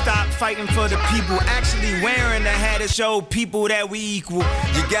ever stopped fighting for the people. Actually wearing a hat to show people that we equal.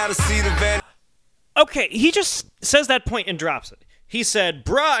 You gotta see the vanity. Okay, he just says that point and drops it. He said,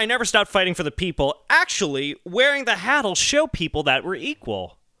 bruh, I never stopped fighting for the people. Actually, wearing the hat'll show people that we're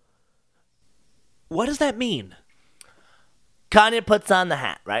equal. What does that mean? Kanye puts on the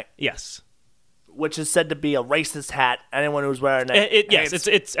hat, right? Yes. Which is said to be a racist hat. Anyone who's wearing it. Yes,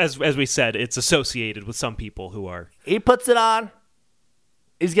 it's as we said, it's associated with some people who are. He puts it on.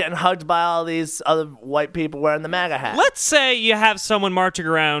 He's getting hugged by all these other white people wearing the MAGA hat. Let's say you have someone marching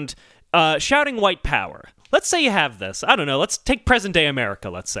around shouting white power. Let's say you have this. I don't know. Let's take present day America,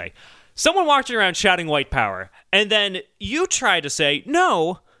 let's say. Someone marching around shouting white power, and then you try to say,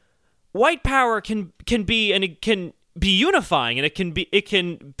 no, white power can be, and it can be unifying, and it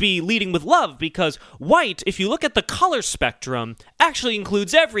can be leading with love, because white, if you look at the color spectrum, actually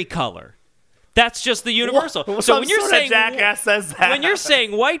includes every color. That's just the universal. What? So when you're saying jackass says that. When you're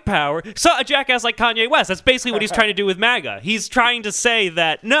saying white power, so a jackass like Kanye West, that's basically what he's trying to do with MAGA. He's trying to say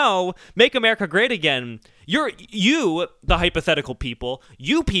that no, make America great again. You, the hypothetical people,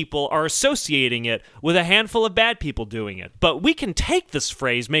 you people are associating it with a handful of bad people doing it. But we can take this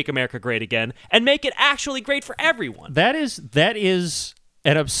phrase, make America great again, and make it actually great for everyone. That is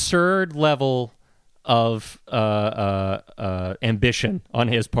an absurd level of ambition on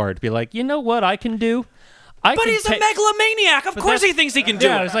his part to be like, you know what I can do? But he's a megalomaniac. Of course he thinks he can do it.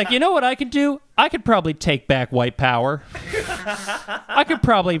 Yeah, it's like, you know what I could do? I could probably take back white power. I could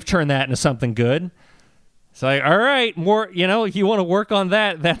probably turn that into something good. It's like, all right, more, you want to work on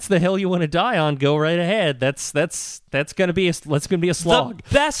that. That's the hill you want to die on. Go right ahead. That's going to be a slog.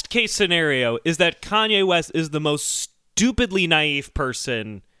 The best case scenario is that Kanye West is the most stupidly naive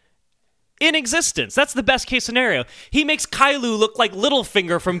person in existence. That's the best case scenario. He makes Kylo look like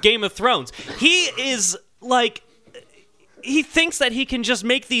Littlefinger from Game of Thrones. He is like, he thinks that he can just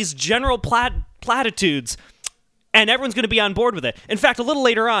make these general platitudes and everyone's going to be on board with it. In fact, a little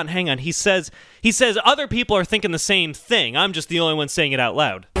later on, hang on, he says other people are thinking the same thing. I'm just the only one saying it out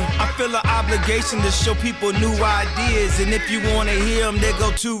loud. I feel an obligation to show people new ideas, and if you want to hear them, they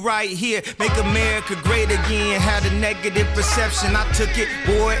go to right here. Make America great again. Had a negative perception, I took it,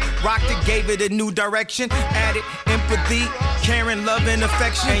 wore it, rocked it, gave it a new direction, added empathy, caring, love, and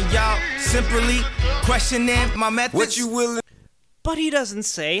affection. And y'all simply questioning my methods. What you willing? But he doesn't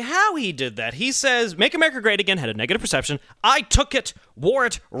say how he did that. He says, make America great again, had a negative perception. I took it, wore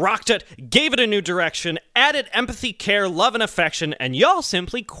it, rocked it, gave it a new direction, added empathy, care, love, and affection, and y'all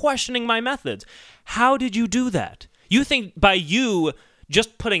simply questioning my methods. How did you do that? You think by you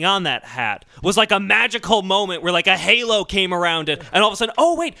just putting on that hat was like a magical moment where like a halo came around it, and all of a sudden,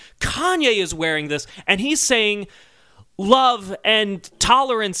 oh wait, Kanye is wearing this, and he's saying love and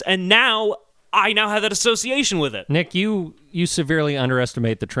tolerance, and I now have that association with it. Nick, you severely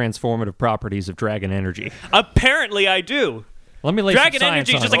underestimate the transformative properties of dragon energy. Apparently I do. Let me lay Dragon some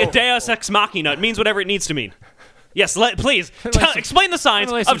energy is science just on like it. a deus ex machina. It means whatever it needs to mean. Yes, please. Explain the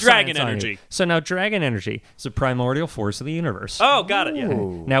science Let me lay of some dragon science on you. energy. So now dragon energy is a primordial force of the universe. Oh, got it. Yeah.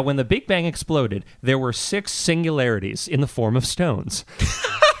 Now, when the Big Bang exploded, there were 6 singularities in the form of stones.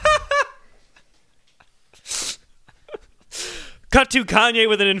 Cut to Kanye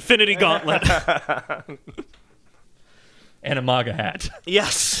with an infinity gauntlet. And a MAGA hat.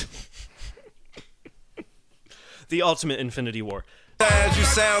 Yes. The ultimate infinity war. Times you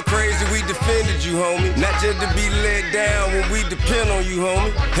sound crazy, we defended you, homie. Not just to be let down when we depend on you,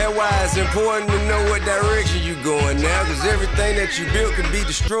 homie. That's why it's important to know what direction you going now, cause everything that you built can be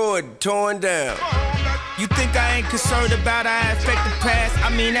destroyed, torn down. You think I ain't concerned about how I affect the past?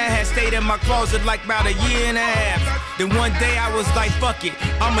 I mean, that had stayed in my closet like about a year and a half. Then one day I was like, fuck it,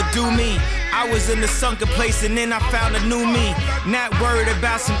 I'ma do me. I was in the sunken place and then I found a new me. Not worried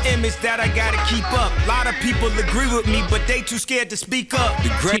about some image that I gotta keep up. A lot of people agree with me, but they too scared to speak up.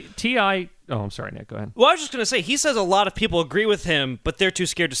 T.I. Oh, I'm sorry, Nick. Go ahead. Well, I was just going to say, he says a lot of people agree with him, but they're too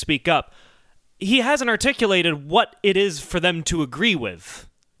scared to speak up. He hasn't articulated what it is for them to agree with.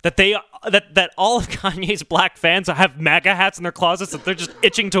 That all of Kanye's black fans have MAGA hats in their closets that they're just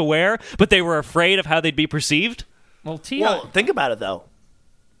itching to wear, but they were afraid of how they'd be perceived. Well, T.I. Well, think about it, though.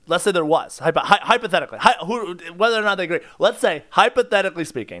 Let's say there was. Hypothetically. Whether or not they agree. Let's say, hypothetically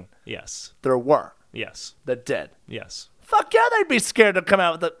speaking. Yes. There were. Yes. That did. Yes. Fuck yeah, they'd be scared to come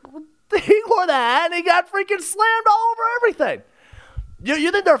out with it. He wore the hat and he got freaking slammed all over everything.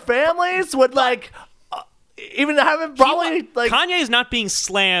 You think their families would, like, even have him probably, like... Kanye is not being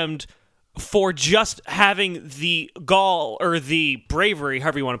slammed for just having the gall or the bravery,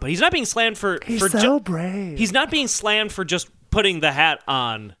 however you want to put it. He's not being slammed for... He's so brave. He's not being slammed for just putting the hat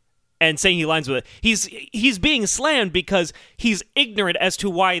on and saying he lines with it. He's being slammed because he's ignorant as to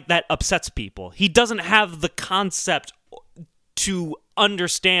why that upsets people. He doesn't have the concept to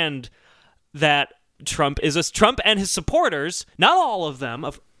understand that Trump is Trump and his supporters, not all of them,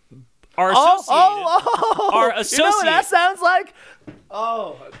 are associated. You know what that sounds like?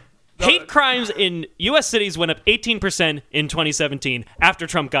 Hate crimes in U.S. cities went up 18% in 2017 after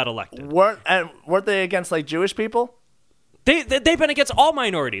Trump got elected. Weren't they against like Jewish people? They've been against all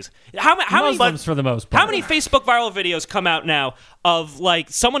minorities. How Muslims many, for the most part. How many Facebook viral videos come out now of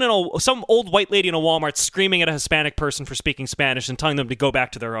like some old white lady in a Walmart screaming at a Hispanic person for speaking Spanish and telling them to go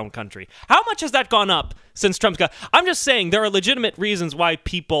back to their own country? How much has that gone up since Trump's got? I'm just saying there are legitimate reasons why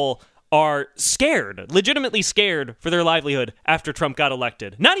people are legitimately scared for their livelihood after Trump got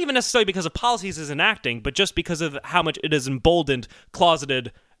elected. Not even necessarily because of policies he's enacting, but just because of how much it has emboldened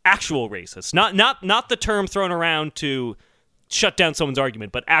closeted actual racists. Not the term thrown around to shut down someone's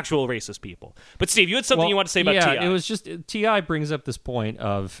argument, but actual racist people. But Steve, you had something you want to say about T.I. Yeah, it was just T.I. brings up this point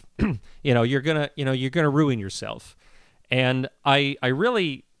of, you're gonna ruin yourself, and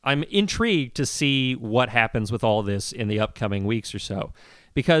I'm intrigued to see what happens with all this in the upcoming weeks or so,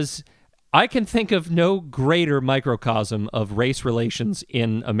 because I can think of no greater microcosm of race relations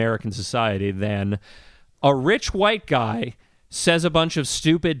in American society than a rich white guy says a bunch of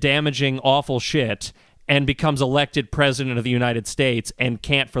stupid, damaging, awful shit and becomes elected president of the United States and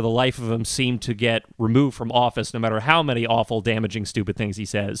can't for the life of him seem to get removed from office no matter how many awful, damaging, stupid things he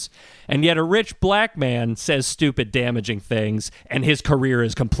says. And yet a rich black man says stupid, damaging things and his career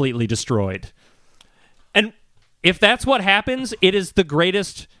is completely destroyed. And if that's what happens, it is the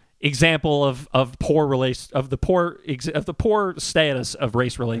greatest example of the poor status of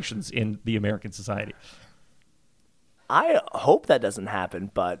race relations in the American society. I hope that doesn't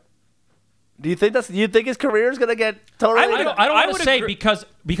happen, but do you think his career is going to get totally? I don't want to say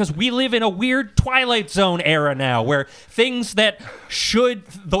because we live in a weird Twilight Zone era now, where things that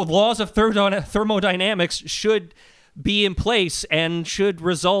the laws of thermodynamics should be in place and should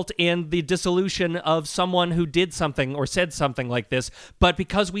result in the dissolution of someone who did something or said something like this. But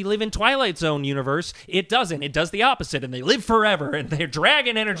because we live in Twilight Zone universe, it doesn't. It does the opposite, and they live forever, and they're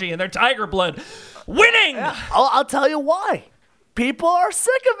dragon energy, and they're tiger blood, winning. Yeah, I'll tell you why. People are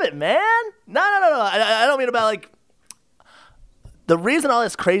sick of it, man. No. I don't mean about like the reason all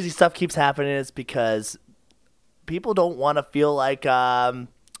this crazy stuff keeps happening is because people don't want to feel like Harvey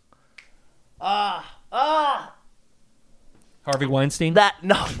Weinstein? No,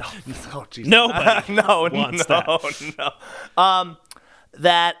 oh, Jesus. Nobody wants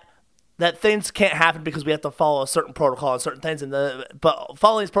that. That things can't happen because we have to follow a certain protocol and certain things, but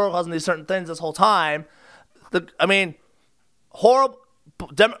following these protocols and these certain things this whole time, horrible.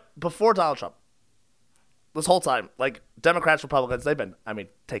 Before Donald Trump, this whole time, like Democrats, Republicans, they've been,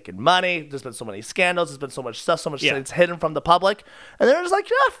 taking money. There's been so many scandals. There's been so much stuff, things hidden from the public, and they're just like,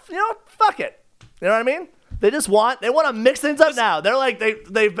 fuck it. You know what I mean? They want to mix things up now. They're like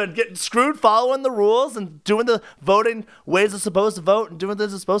they've been getting screwed following the rules and doing the voting ways they're supposed to vote and doing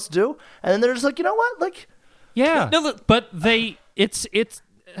things they're supposed to do. And then they're just like, you know what? Like, yeah. But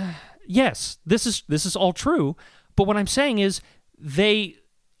yes, this is all true. But what I'm saying is they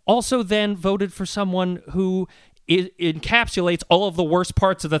also then voted for someone who encapsulates all of the worst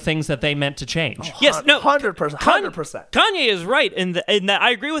parts of the things that they meant to change. Yes, no, 100%. Kanye is right in that.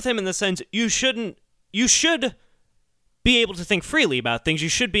 I agree with him in the sense you should be able to think freely about things. You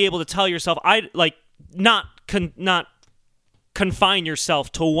should be able to tell yourself, not confine yourself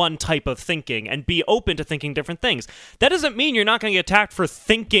to one type of thinking and be open to thinking different things. That doesn't mean you're not going to get attacked for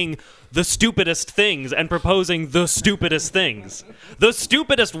thinking the stupidest things and proposing the stupidest things. The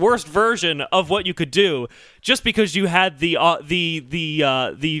stupidest, worst version of what you could do just because you had the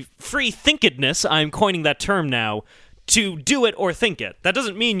free thinkedness, I'm coining that term now, to do it or think it. That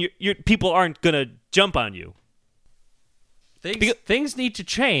doesn't mean people aren't going to jump on you. Things need to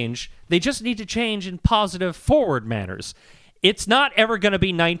change. They just need to change in positive, forward manners. It's not ever going to be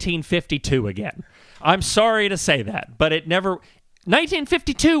 1952 again. I'm sorry to say that, but it never...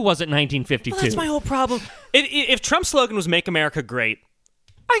 1952 wasn't 1952. Well, that's my whole problem. If Trump's slogan was Make America Great,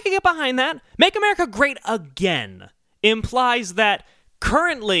 I could get behind that. Make America Great Again implies that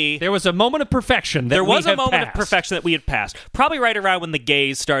currently... There was a moment of perfection that we had passed. Probably right around when the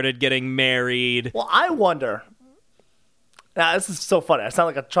gays started getting married. Well, I wonder... Now, this is so funny. I sound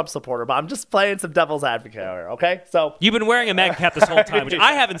like a Trump supporter, but I'm just playing some devil's advocate here, okay? So you've been wearing a MAGA cap this whole time, which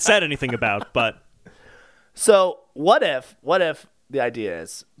I haven't said anything about, but... So what if the idea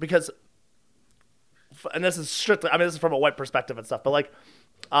is, because, and this is strictly, this is from a white perspective and stuff, but like,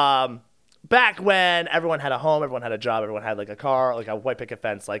 back when everyone had a home, everyone had a job, everyone had like a car, like a white picket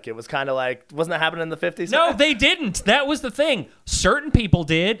fence, like it was kind of like, wasn't that happening in the 50s? No, they didn't. That was the thing. Certain people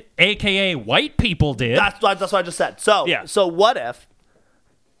did, aka white people did. That's what I just said. So, yeah. So what if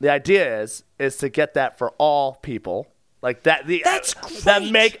the idea is to get that for all people, like that. That's great. That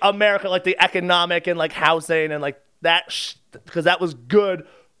make America like the economic and like housing and like that because that was good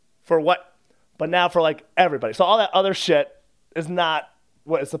for what, but now for like everybody. So all that other shit is not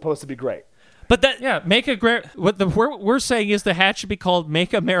what is supposed to be great. But that make a great. What we're saying is the hat should be called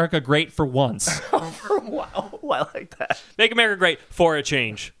 "Make America Great for Once." Wow, I like that. Make America great for a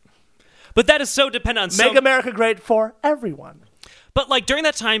change. But that is so dependent on Make America great for everyone. But like during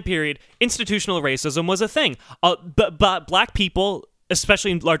that time period, institutional racism was a thing. But black people,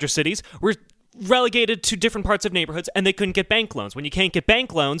 especially in larger cities, were relegated to different parts of neighborhoods, and they couldn't get bank loans. When you can't get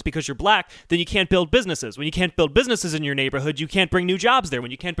bank loans because you're black, then you can't build businesses. When you can't build businesses in your neighborhood, you can't bring new jobs there.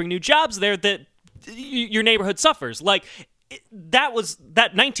 When you can't bring new jobs there, that your neighborhood suffers. Like that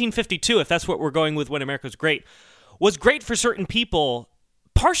 1952, if that's what we're going with when America's great, was great for certain people,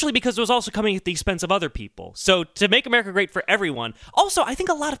 partially because it was also coming at the expense of other people. So to make America great for everyone. Also, I think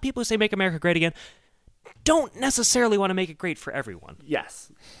a lot of people who say make America great again don't necessarily want to make it great for everyone.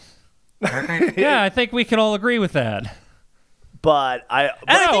 Yes. Yeah, I think we can all agree with that. But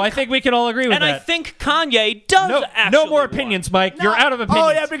I think we can all agree with that. And I think Kanye does no more opinions, Mike. You're out of opinions.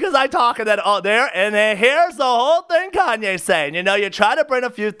 Oh, yeah, because I talk and then there, and then here's the whole thing Kanye's saying. You know, you try to bring a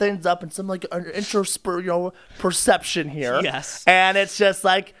few things up and some like perception here. Yes. And it's just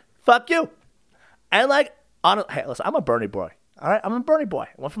like, fuck you. And like, hey, listen, I'm a Bernie boy. All right? I'm a Bernie boy.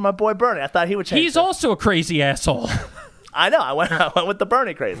 I went for my boy Bernie. I thought he would change. He's also a crazy asshole. I know. I went with the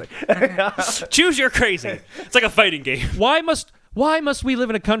Bernie crazy. Choose your crazy. It's like a fighting game. Why must we live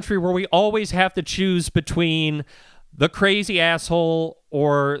in a country where we always have to choose between the crazy asshole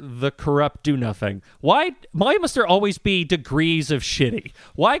or the corrupt do-nothing? Why must there always be degrees of shitty?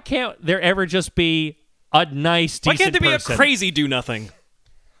 Why can't there ever just be a nice, decent person? Why can't there be a crazy do-nothing?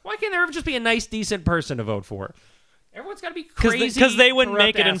 Why can't there ever just be a nice, decent person to vote for? Everyone's got to be crazy. Because they wouldn't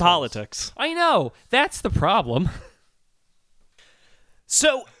make it assholes. In politics. I know. That's the problem.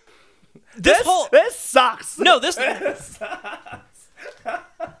 So, this sucks. No, this to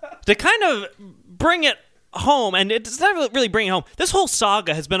kind of bring it home, and it's not really bringing it home. This whole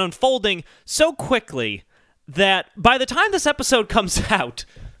saga has been unfolding so quickly that by the time this episode comes out,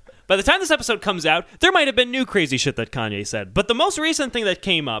 there might have been new crazy shit that Kanye said. But the most recent thing that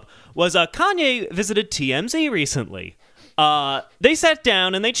came up was Kanye visited TMZ recently. They sat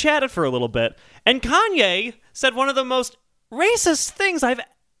down and they chatted for a little bit, and Kanye said one of the most racist things I've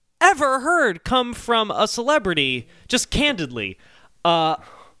ever heard come from a celebrity, just candidly. So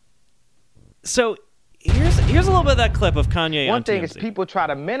here's a little bit of that clip of Kanye. One thing is people try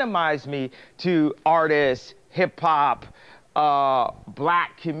to minimize me to artists, hip hop,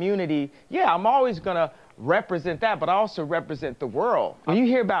 black community. Yeah, I'm always gonna represent that, but I also represent the world. When you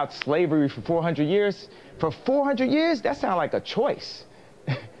hear about slavery for 400 years, that sounds like a choice.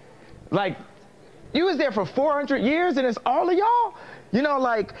 Like, you was there for 400 years and it's all of y'all? You know,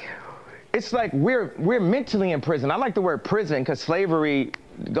 like, it's like we're mentally in prison. I like the word prison because slavery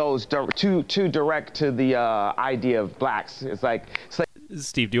goes too direct to the idea of blacks. It's like...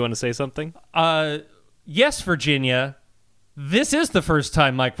 Steve, do you want to say something? Yes, Virginia. This is the first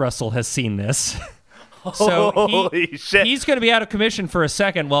time Mike Russell has seen this. So holy shit. He's going to be out of commission for a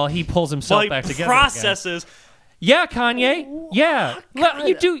second while he pulls himself back together. Processes... Again. Yeah, Kanye. Yeah.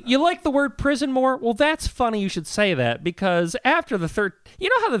 You like the word prison more? Well, that's funny you should say that because after you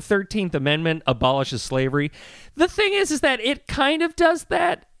know how the 13th Amendment abolishes slavery? The thing is that it kind of does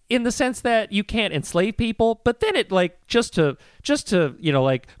that in the sense that you can't enslave people, but then it like just to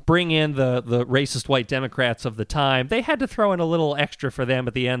like bring in the racist white Democrats of the time, they had to throw in a little extra for them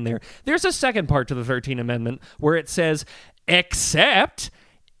at the end there. There's a second part to the 13th Amendment where it says except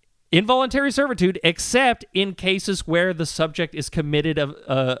involuntary servitude, except in cases where the subject is committed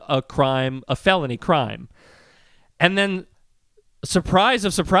a crime, a felony crime. And then, surprise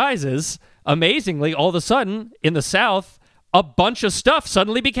of surprises, amazingly, all of a sudden, in the South, a bunch of stuff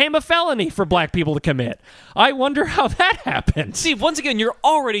suddenly became a felony for black people to commit. I wonder how that happened. See, once again, you're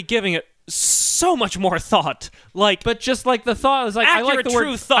already giving it so much more thought. But just like the thought is like, I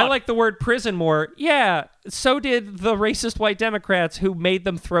like the word prison more. Yeah, so did the racist white Democrats who made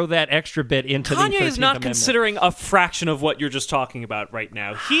them throw that extra bit into the 13th Kanye is not Amendment. Considering a fraction of what you're just talking about right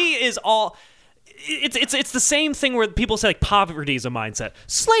now. He is all... It's the same thing where people say like poverty is a mindset.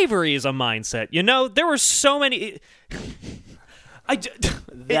 Slavery is a mindset. You know, there were so many...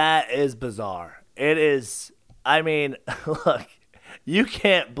 That is bizarre. It is... I mean, look... You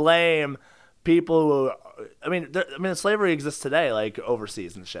can't blame people who, I mean, slavery exists today, like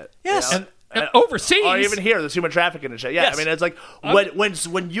overseas and shit. Yes, you know? and overseas, or even here, there's human trafficking and shit. Yeah, yes. I mean, it's like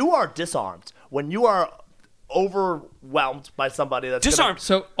when you are disarmed, when you are overwhelmed by somebody that's disarmed,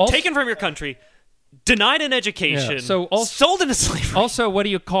 taken from your country, denied an education, sold into slavery. Also, what do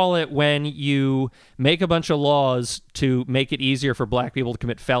you call it when you make a bunch of laws to make it easier for black people to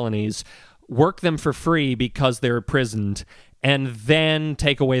commit felonies, work them for free because they're imprisoned, and then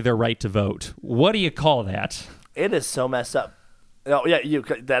take away their right to vote? What do you call that? It is so messed up. Oh yeah,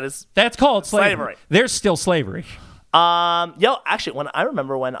 that's called slavery. There's still slavery. Actually, when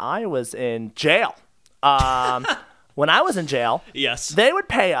I was in jail, yes, they would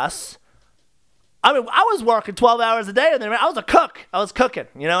pay us. I mean, I was working 12 hours a day, and I was a cook. I was cooking.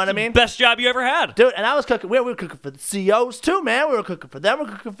 You know what I mean? Best job you ever had, dude. And I was cooking. We were cooking for the COs too, man. We were cooking for them. We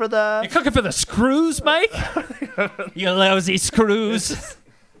were cooking for the. You're cooking for the screws, Mike. You lousy screws.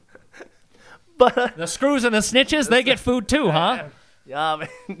 But the screws and the snitches, they get food too, huh? Yeah, I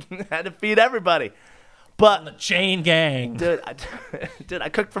mean, had to feed everybody. But the chain gang, dude, I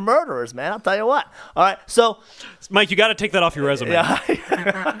cooked for murderers, man. I'll tell you what. All right, so Mike, you got to take that off your resume. Yeah,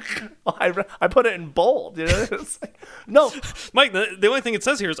 I put it in bold. You know, no, Mike. The only thing it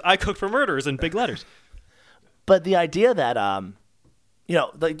says here is "I cook for murderers" in big letters. But the idea that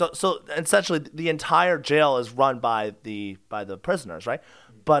so essentially the entire jail is run by the prisoners, right?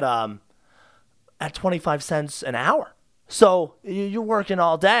 But at 25 cents an hour, so you're working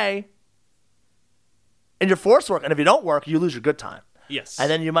all day. And you're forced work, and if you don't work, you lose your good time. Yes.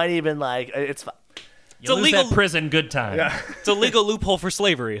 And then you might even it's you lose that prison good time. Yeah. It's a legal loophole for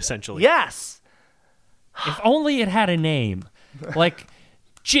slavery, essentially. Yes. If only it had a name, like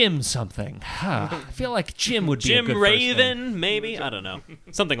Jim something. I feel like Jim would be a good Jim first Raven, name. maybe. I don't know.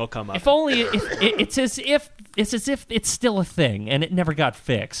 Something will come up. If only it's as if it's still a thing and it never got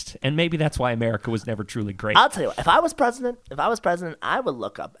fixed, and maybe that's why America was never truly great. I'll tell you what, if I was president, I would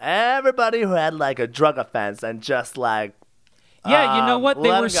look up everybody who had like a drug offense and just like yeah, you know what?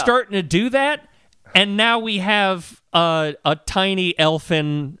 They were starting to do that, and now we have a tiny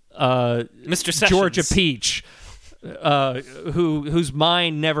elfin Mr. Sessions. Georgia Peach. Whose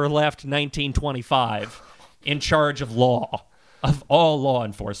mind never left 1925, in charge of law, of all law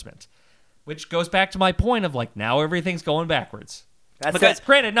enforcement, which goes back to my point of like now everything's going backwards.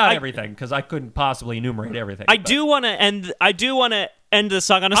 Granted, not everything, because I couldn't possibly enumerate everything. I do want to end this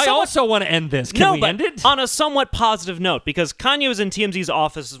song on a. I also want to end this. Can we end it on a somewhat positive note? Because Kanye was in TMZ's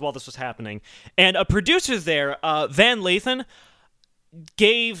office while this was happening, and a producer there, Van Lathan,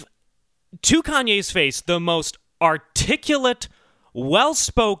 gave to Kanye's face the most articulate,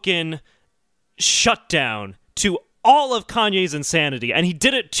 well-spoken shutdown to all of Kanye's insanity, and he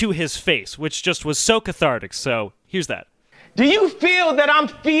did it to his face, which just was so cathartic. So here's that. Do you feel that I'm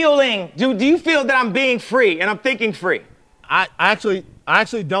feeling? Do you feel that I'm being free and I'm thinking free? I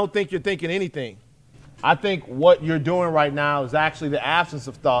actually don't think you're thinking anything. I think what you're doing right now is actually the absence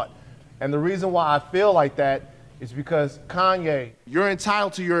of thought, and the reason why I feel like that is because Kanye, you're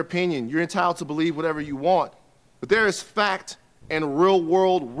entitled to your opinion. You're entitled to believe whatever you want. But there is fact and real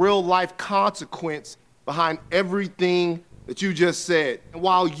world, real life consequence behind everything that you just said. And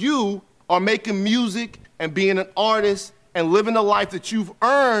while you are making music and being an artist and living the life that you've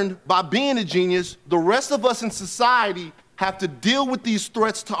earned by being a genius, the rest of us in society have to deal with these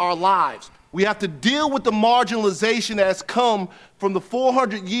threats to our lives. We have to deal with the marginalization that has come from the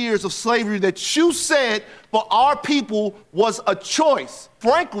 400 years of slavery that you said for our people was a choice.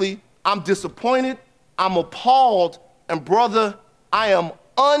 Frankly, I'm disappointed. I'm appalled, and brother, I am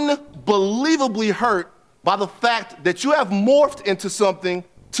unbelievably hurt by the fact that you have morphed into something,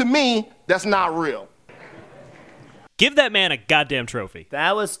 to me, that's not real. Give that man a goddamn trophy.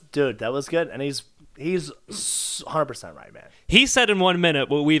 That was good, and he's 100% right, man. He said in 1 minute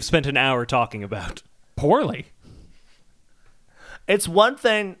what we've spent an hour talking about. Poorly. It's one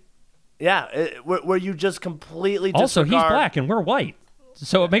thing, where you just completely disregard. Also, he's black and we're white.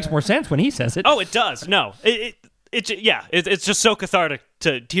 So it makes more sense when he says it. Oh, it does. No, it's just so cathartic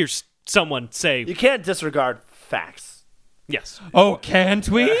to hear someone say. You can't disregard facts. Yes. Oh, can't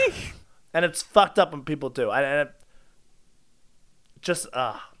we? And it's fucked up when people do.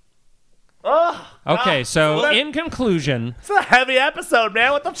 So in conclusion, it's a heavy episode,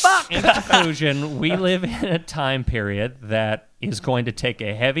 man. What the fuck? In conclusion, we live in a time period that is going to take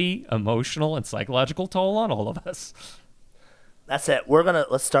a heavy emotional and psychological toll on all of us. That's it.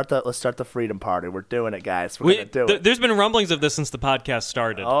 Let's start the freedom party. We're doing it, guys. We're gonna do it. There's been rumblings of this since the podcast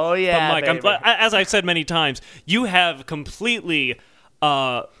started. Oh yeah, but Mike, as I've said many times, you have completely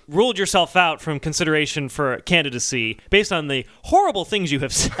ruled yourself out from consideration for candidacy based on the horrible things you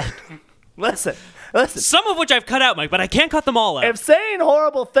have said. Listen. Some of which I've cut out, Mike, but I can't cut them all out. If saying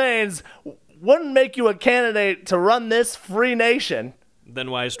horrible things wouldn't make you a candidate to run this free nation,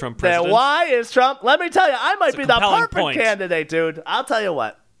 Then why is Trump president? Then why is Trump? Let me tell you, I might It's a be the compelling perfect point. candidate, dude. I'll tell you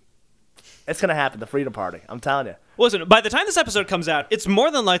what. It's going to happen, the Freedom Party. I'm telling you. Listen, by the time this episode comes out, it's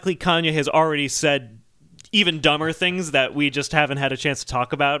more than likely Kanye has already said even dumber things that we just haven't had a chance to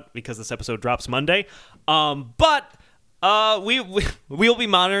talk about because this episode drops Monday. But we will be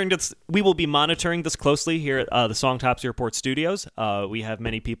monitoring this. We will be monitoring this closely here at the Songtopsy Report Studios. We have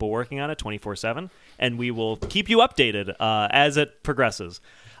many people working on it 24/7, and we will keep you updated as it progresses.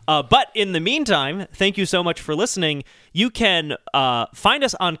 But in the meantime, thank you so much for listening. You can find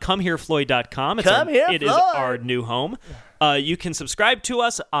us on ComeHereFloyd.com. It is our new home. You can subscribe to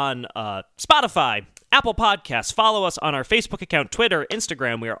us on Spotify, Apple Podcasts. Follow us on our Facebook account, Twitter,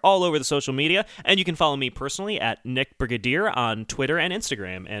 Instagram. We are all over the social media. And you can follow me personally at Nick Brigadier on Twitter and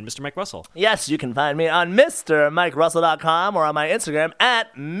Instagram. And Mr. Mike Russell. Yes, you can find me on MrMikeRussell.com or on my Instagram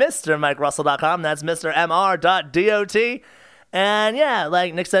at MrMikeRussell.com. That's MrMR.dot. And yeah,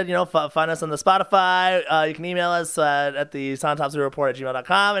 like Nick said, find us on the Spotify. You can email us at the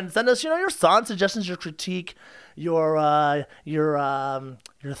songtopsyreport@gmail.com and send us, your song suggestions, your critique, your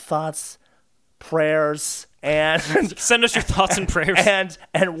thoughts, prayers, and send us your thoughts and prayers,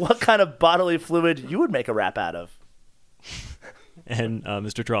 and what kind of bodily fluid you would make a rap out of. And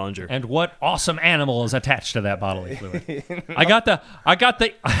Mr. Trollinger. And what awesome animal is attached to that bodily fluid? I got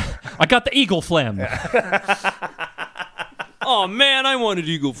the eagle phlegm. Oh man, I wanted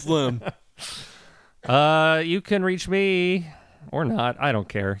eagle phlegm. You can reach me or not. I don't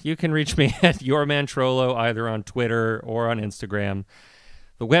care. You can reach me at YourManTrollo either on Twitter or on Instagram.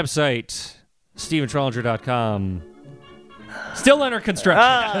 The website, StephenTrollinger.com. Still under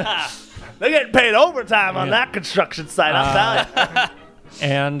construction. They're getting paid overtime on that construction site, I'm telling you.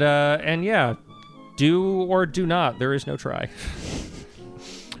 And yeah, do or do not. There is no try.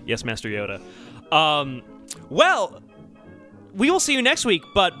 Yes, Master Yoda. Well, we will see you next week,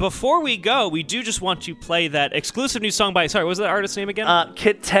 but before we go, we do just want to play that exclusive new song by, sorry, what was the artist's name again?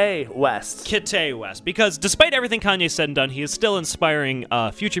 Kitae West. Kitae West. Because despite everything Kanye said and done, he is still inspiring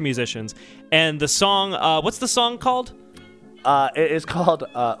future musicians. And the song, what's the song called? It is called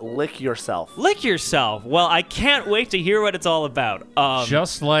Lick Yourself. Lick Yourself. Well, I can't wait to hear what it's all about.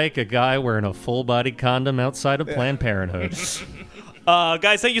 Just like a guy wearing a full-body condom outside of Planned Parenthood.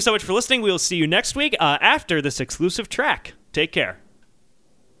 Guys, thank you so much for listening. We will see you next week after this exclusive track. Take care.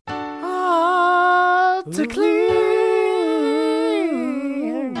 To clean,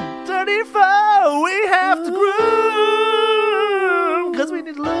 dirty foe, we have to groom, 'cause we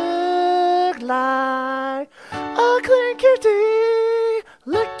need to look like a clean kitty.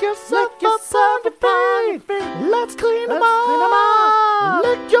 Lick yourself up on your feet. Let's clean them all.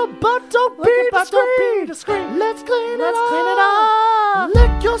 Lick your butt, don't be discreet. Let's clean it all.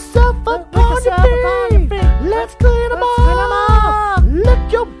 Lick yourself up on your feet. Let's clean them all.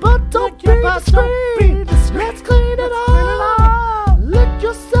 Lick your butt, don't be discreet. Let's clean it all. Lick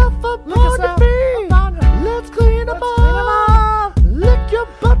yourself up on your feet. Let's clean them all. Lick your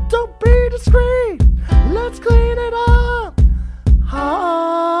butt, don't be discreet. Let's clean it up.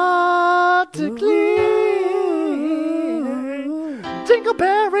 Hard to clean.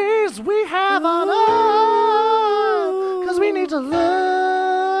 Dingleberries we have on us, 'cause we need to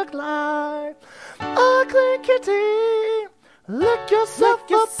look like a clean kitty. Lick yourself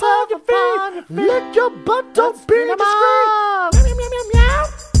up on your feet. Lick your butt, don't be discreet. Meow, meow, meow, meow.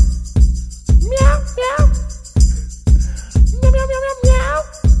 Meow, meow. Meow, meow, meow, meow.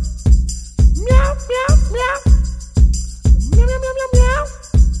 Meow, meow, meow. Meow, meow, meow, meow, meow.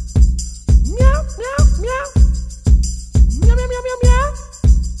 Meow, meow, meow. Meow, meow, meow, meow, meow.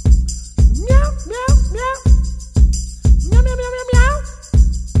 Meow, meow, meow. Meow, meow, meow, meow, meow.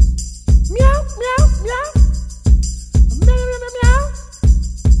 Meow, meow, meow. Meow, meow, meow, meow.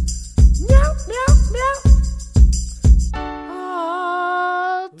 Meow, meow, meow.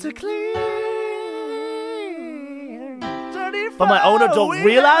 To clean. Dirty but my owner don't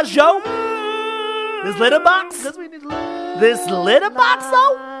realize, yo. This litter box. This litter box,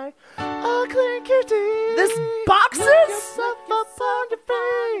 though. A clean kitty. This boxes.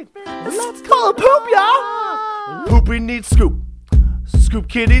 Let's full of poop, y'all. Poopy needs scoop. Scoop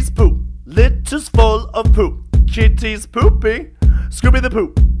kitty's poop. Litter's full of poop. Kitty's poopy. Scoopy the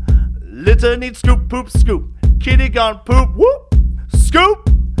poop. Litter needs scoop, poop, scoop. Kitty gone poop, whoop. Scoop.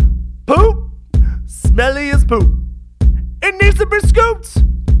 Poop. Smelly as poop. It needs to be scooped.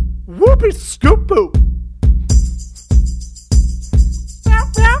 Whoopee scoop poop.